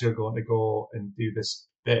props, you're going to go and do this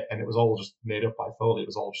bit. And it was all just made up by Foley. It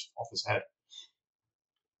was all just off his head.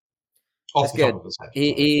 That's good.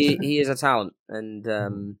 He is a talent,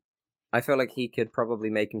 and I feel like he could probably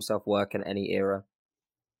make himself work in any era.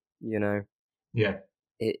 You know? Yeah.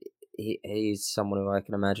 He's someone who I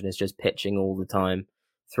can imagine is just pitching all the time,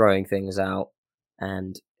 throwing things out,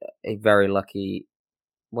 and a very lucky,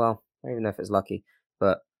 well, I don't even know if it's lucky,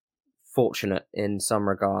 but fortunate in some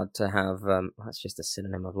regard to have, that's just a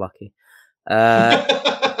synonym of lucky,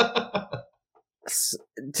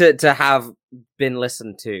 to have been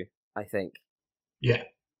listened to, I think. Yeah.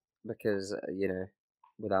 Because,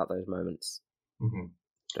 without those moments,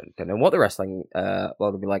 don't know what the wrestling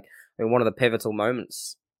world would be like. I mean, one of the pivotal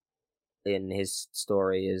moments in his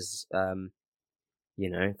story is, the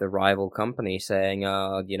rival company saying,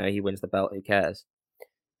 he wins the belt, who cares?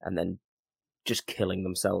 And then just killing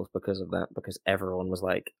themselves because of that, because everyone was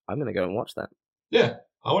like, I'm going to go and watch that. Yeah,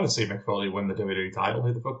 I want to see Mick Foley win the WWE title.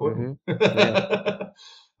 Who the fuck wouldn't? Yeah.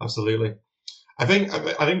 Absolutely. I think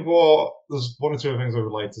there's one or two things I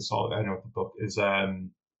would like to sort of end with the book is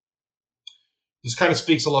this kind of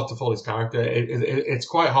speaks a lot to Foley's character. It's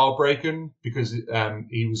quite heartbreaking because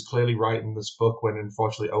he was clearly writing this book when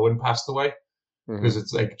unfortunately Owen passed away. Because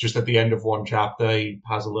it's like just at the end of one chapter, he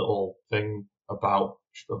has a little thing about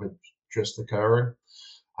of it just occurring.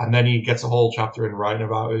 And then he gets a whole chapter in writing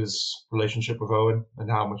about his relationship with Owen and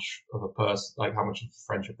how much of a person, like how much of a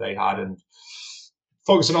friendship they had, and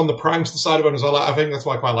focusing on the prankster side of it as well. I think that's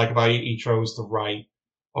what I quite like about it. He chose to write,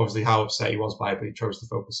 obviously, how upset he was by it, but he chose to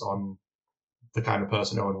focus on the kind of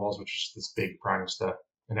person Owen was, which is this big prankster,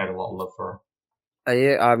 and had a lot of love for him.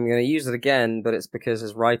 I'm going to use it again, but it's because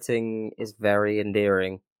his writing is very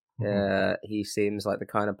endearing. He seems like the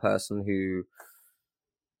kind of person who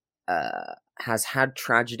has had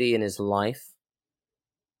tragedy in his life,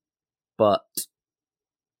 but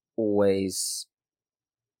always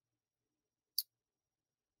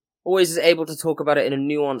is able to talk about it in a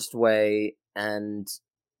nuanced way, and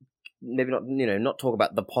maybe not talk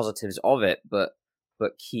about the positives of it, but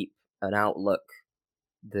keep an outlook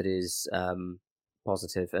that is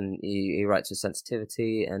positive. And he writes with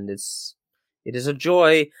sensitivity, and it is a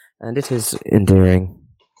joy, and it is endearing.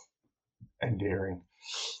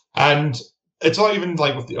 And it's not even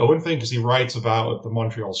like with the Owen thing, because he writes about the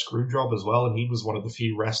Montreal Screwjob as well, and he was one of the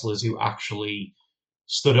few wrestlers who actually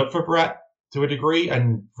stood up for Bret to a degree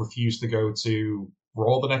and refused to go to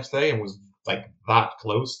Raw the next day, and was like that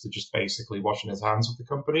close to just basically washing his hands with the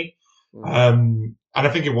company. And I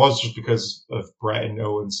think it was just because of Bret and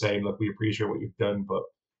Owen saying, look, we appreciate what you've done, but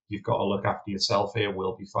you've got to look after yourself here,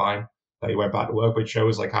 we'll be fine, that he went back to work. But it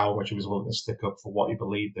shows like how much he was willing to stick up for what he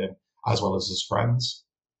believed in, as well as his friends.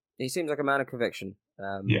 He seems like a man of conviction.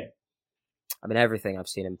 Yeah. I mean, everything I've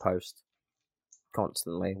seen him post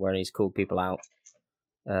constantly, where he's called people out,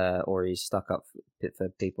 or he's stuck up for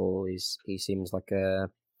people, he seems like a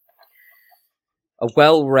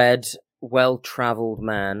well-read, well-travelled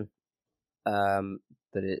man, that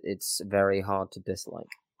it's very hard to dislike.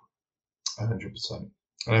 100%.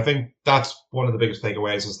 And I think that's one of the biggest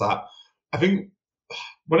takeaways, is that I think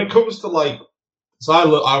when it comes to like, so I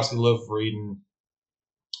obviously love reading,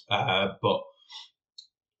 but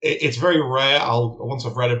it's very rare. Once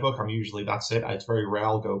I've read a book, that's it. It's very rare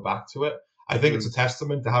I'll go back to it. I think it's a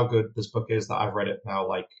testament to how good this book is that I've read it now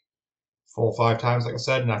like 4 or 5 times, like I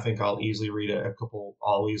said, and I think I'll easily read it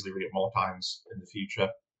more times in the future.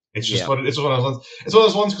 It's just one of those ones. It's one of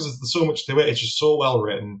those ones because there's so much to it. It's just so well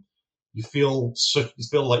written. You feel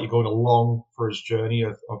like you're going along for his journey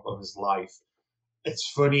of his life.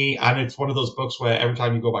 It's funny, and it's one of those books where every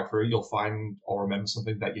time you go back through it, you'll find or remember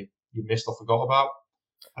something that you missed or forgot about.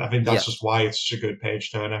 And I think that's just why it's such a good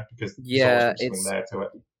page turner, because there's always something there to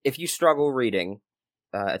it. If you struggle reading,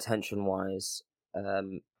 attention-wise,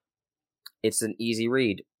 it's an easy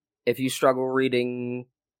read. If you struggle reading,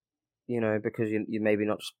 because you maybe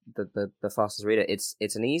not just the fastest reader, it's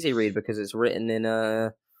an easy read because it's written in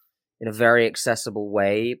a very accessible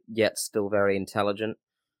way, yet still very intelligent.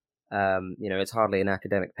 It's hardly an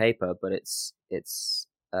academic paper, but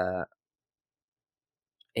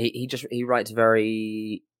he writes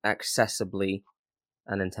very accessibly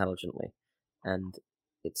and intelligently, and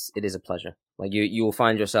it is a pleasure. Like you will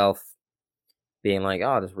find yourself being like,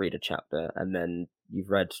 I'll just read a chapter, and then you've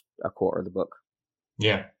read a quarter of the book.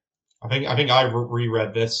 Yeah. I think I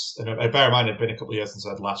reread this, and bear in mind it'd been a couple of years since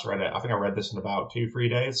I'd last read it. I think I read this in about 2-3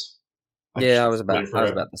 days. I was about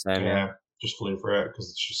the same. Yeah, just flew through it because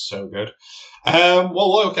it's just so good.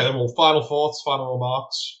 Well, okay, then. Well, final thoughts, final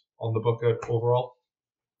remarks on the book overall.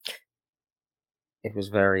 It was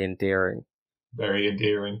very endearing. Very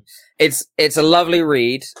endearing. It's a lovely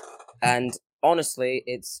read, and honestly,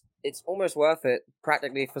 it's almost worth it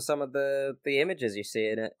practically for some of the images you see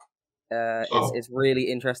in it. It's really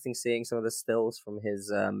interesting seeing some of the stills from his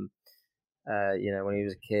when he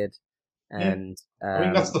was a kid. And I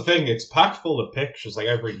mean, that's the thing, it's packed full of pictures, like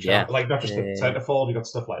every chapter, like not just the centerfold, you got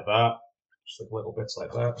stuff like that, just like little bits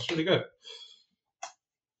like that. It's really good.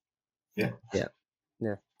 Yeah.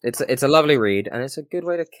 It's a lovely read, and it's a good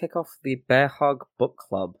way to kick off the Bearhug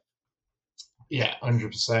Bookclub. Yeah,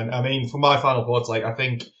 100%. I mean, for my final thoughts, like, I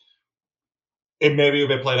think it may be a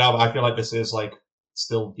bit played out, but I feel like this is like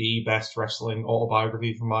still the best wrestling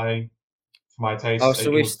autobiography for my taste. Oh,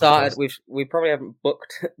 so we've started. We probably haven't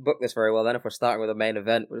booked this very well. Then, if we're starting with a main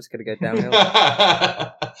event, we're just going to go downhill.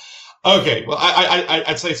 Okay, well,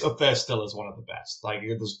 I'd say it's up there still as one of the best. Like,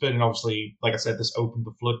 there's been obviously, like I said, this opened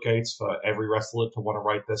the floodgates for every wrestler to want to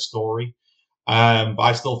write their story. But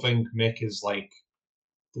I still think Mick is like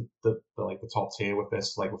the top tier with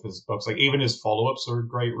this, like with his books. Like even his follow-ups are a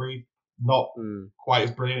great read. Not quite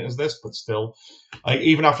as brilliant as this, but still, like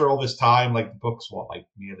even after all this time, like the book's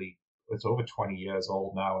it's over 20 years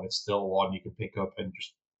old now, and it's still one you can pick up and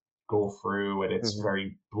just go through, and it's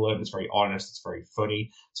very blunt, it's very honest, it's very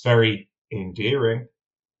funny, it's very endearing.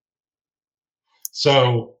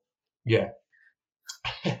 So yeah.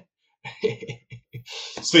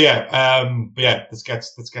 So yeah, but yeah, this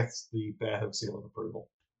gets the Bearhug seal of approval.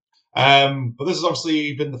 But this has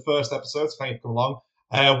obviously been the first episode, so thank you for coming along.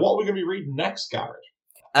 What are we going to be reading next, Garrod?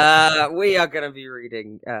 We are going to be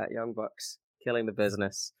reading Young Bucks, Killing the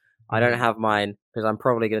Business. I don't have mine because I'm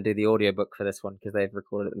probably going to do the audiobook for this one because they've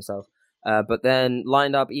recorded it themselves. But then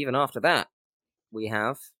lined up even after that, we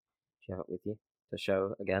have. Do you have it with you to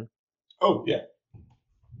show again? Oh yeah.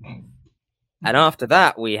 And after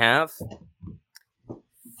that, we have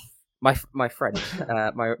my friend,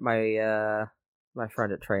 my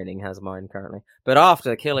friend at training has mine currently. But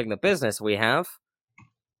after Killing the Business, we have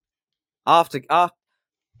after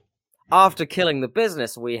Killing the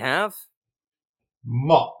Business, we have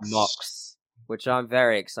Mox, which I'm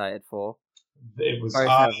very excited for. It was both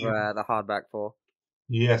have the hardback for.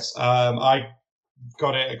 Yes, I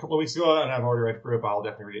got it a couple of weeks ago, and I've already read through it, but I'll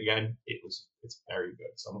definitely read it again. It's very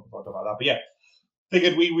good, so I'm looking forward to that. But yeah,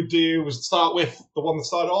 figured we would start with the one that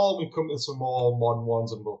started all, and we come to some more modern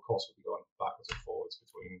ones, and we'll, of course, we'll be going backwards and forwards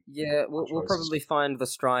between. Yeah, we'll probably find the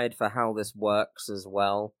stride for how this works as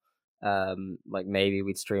well. Like maybe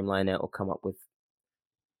we'd streamline it or come up with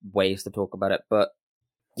ways to talk about it, but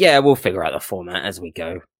yeah, we'll figure out the format as we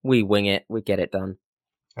go. We wing it, we get it done.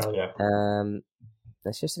 Hell yeah.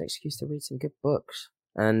 That's just an excuse to read some good books.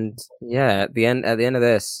 And yeah, at the end of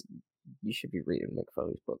this, you should be reading Mick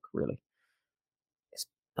Foley's book, really. It's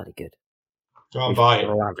bloody good. Go and buy it.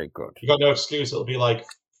 Bloody good. You got no excuse, it'll be like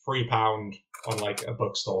 £3 on like a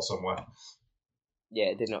bookstore somewhere. Yeah,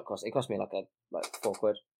 it did not cost. It cost me like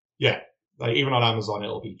 £4. Yeah, like even on Amazon,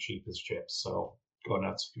 it'll be cheap as chips. So go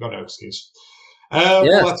nuts. You got no excuse.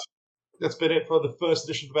 Well, that's been it for the first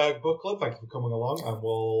edition of the Bearhug Book Club. Thank you for coming along, and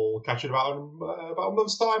we'll catch you about a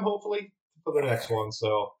month's time, hopefully, for the next one.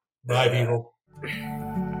 So bye, people.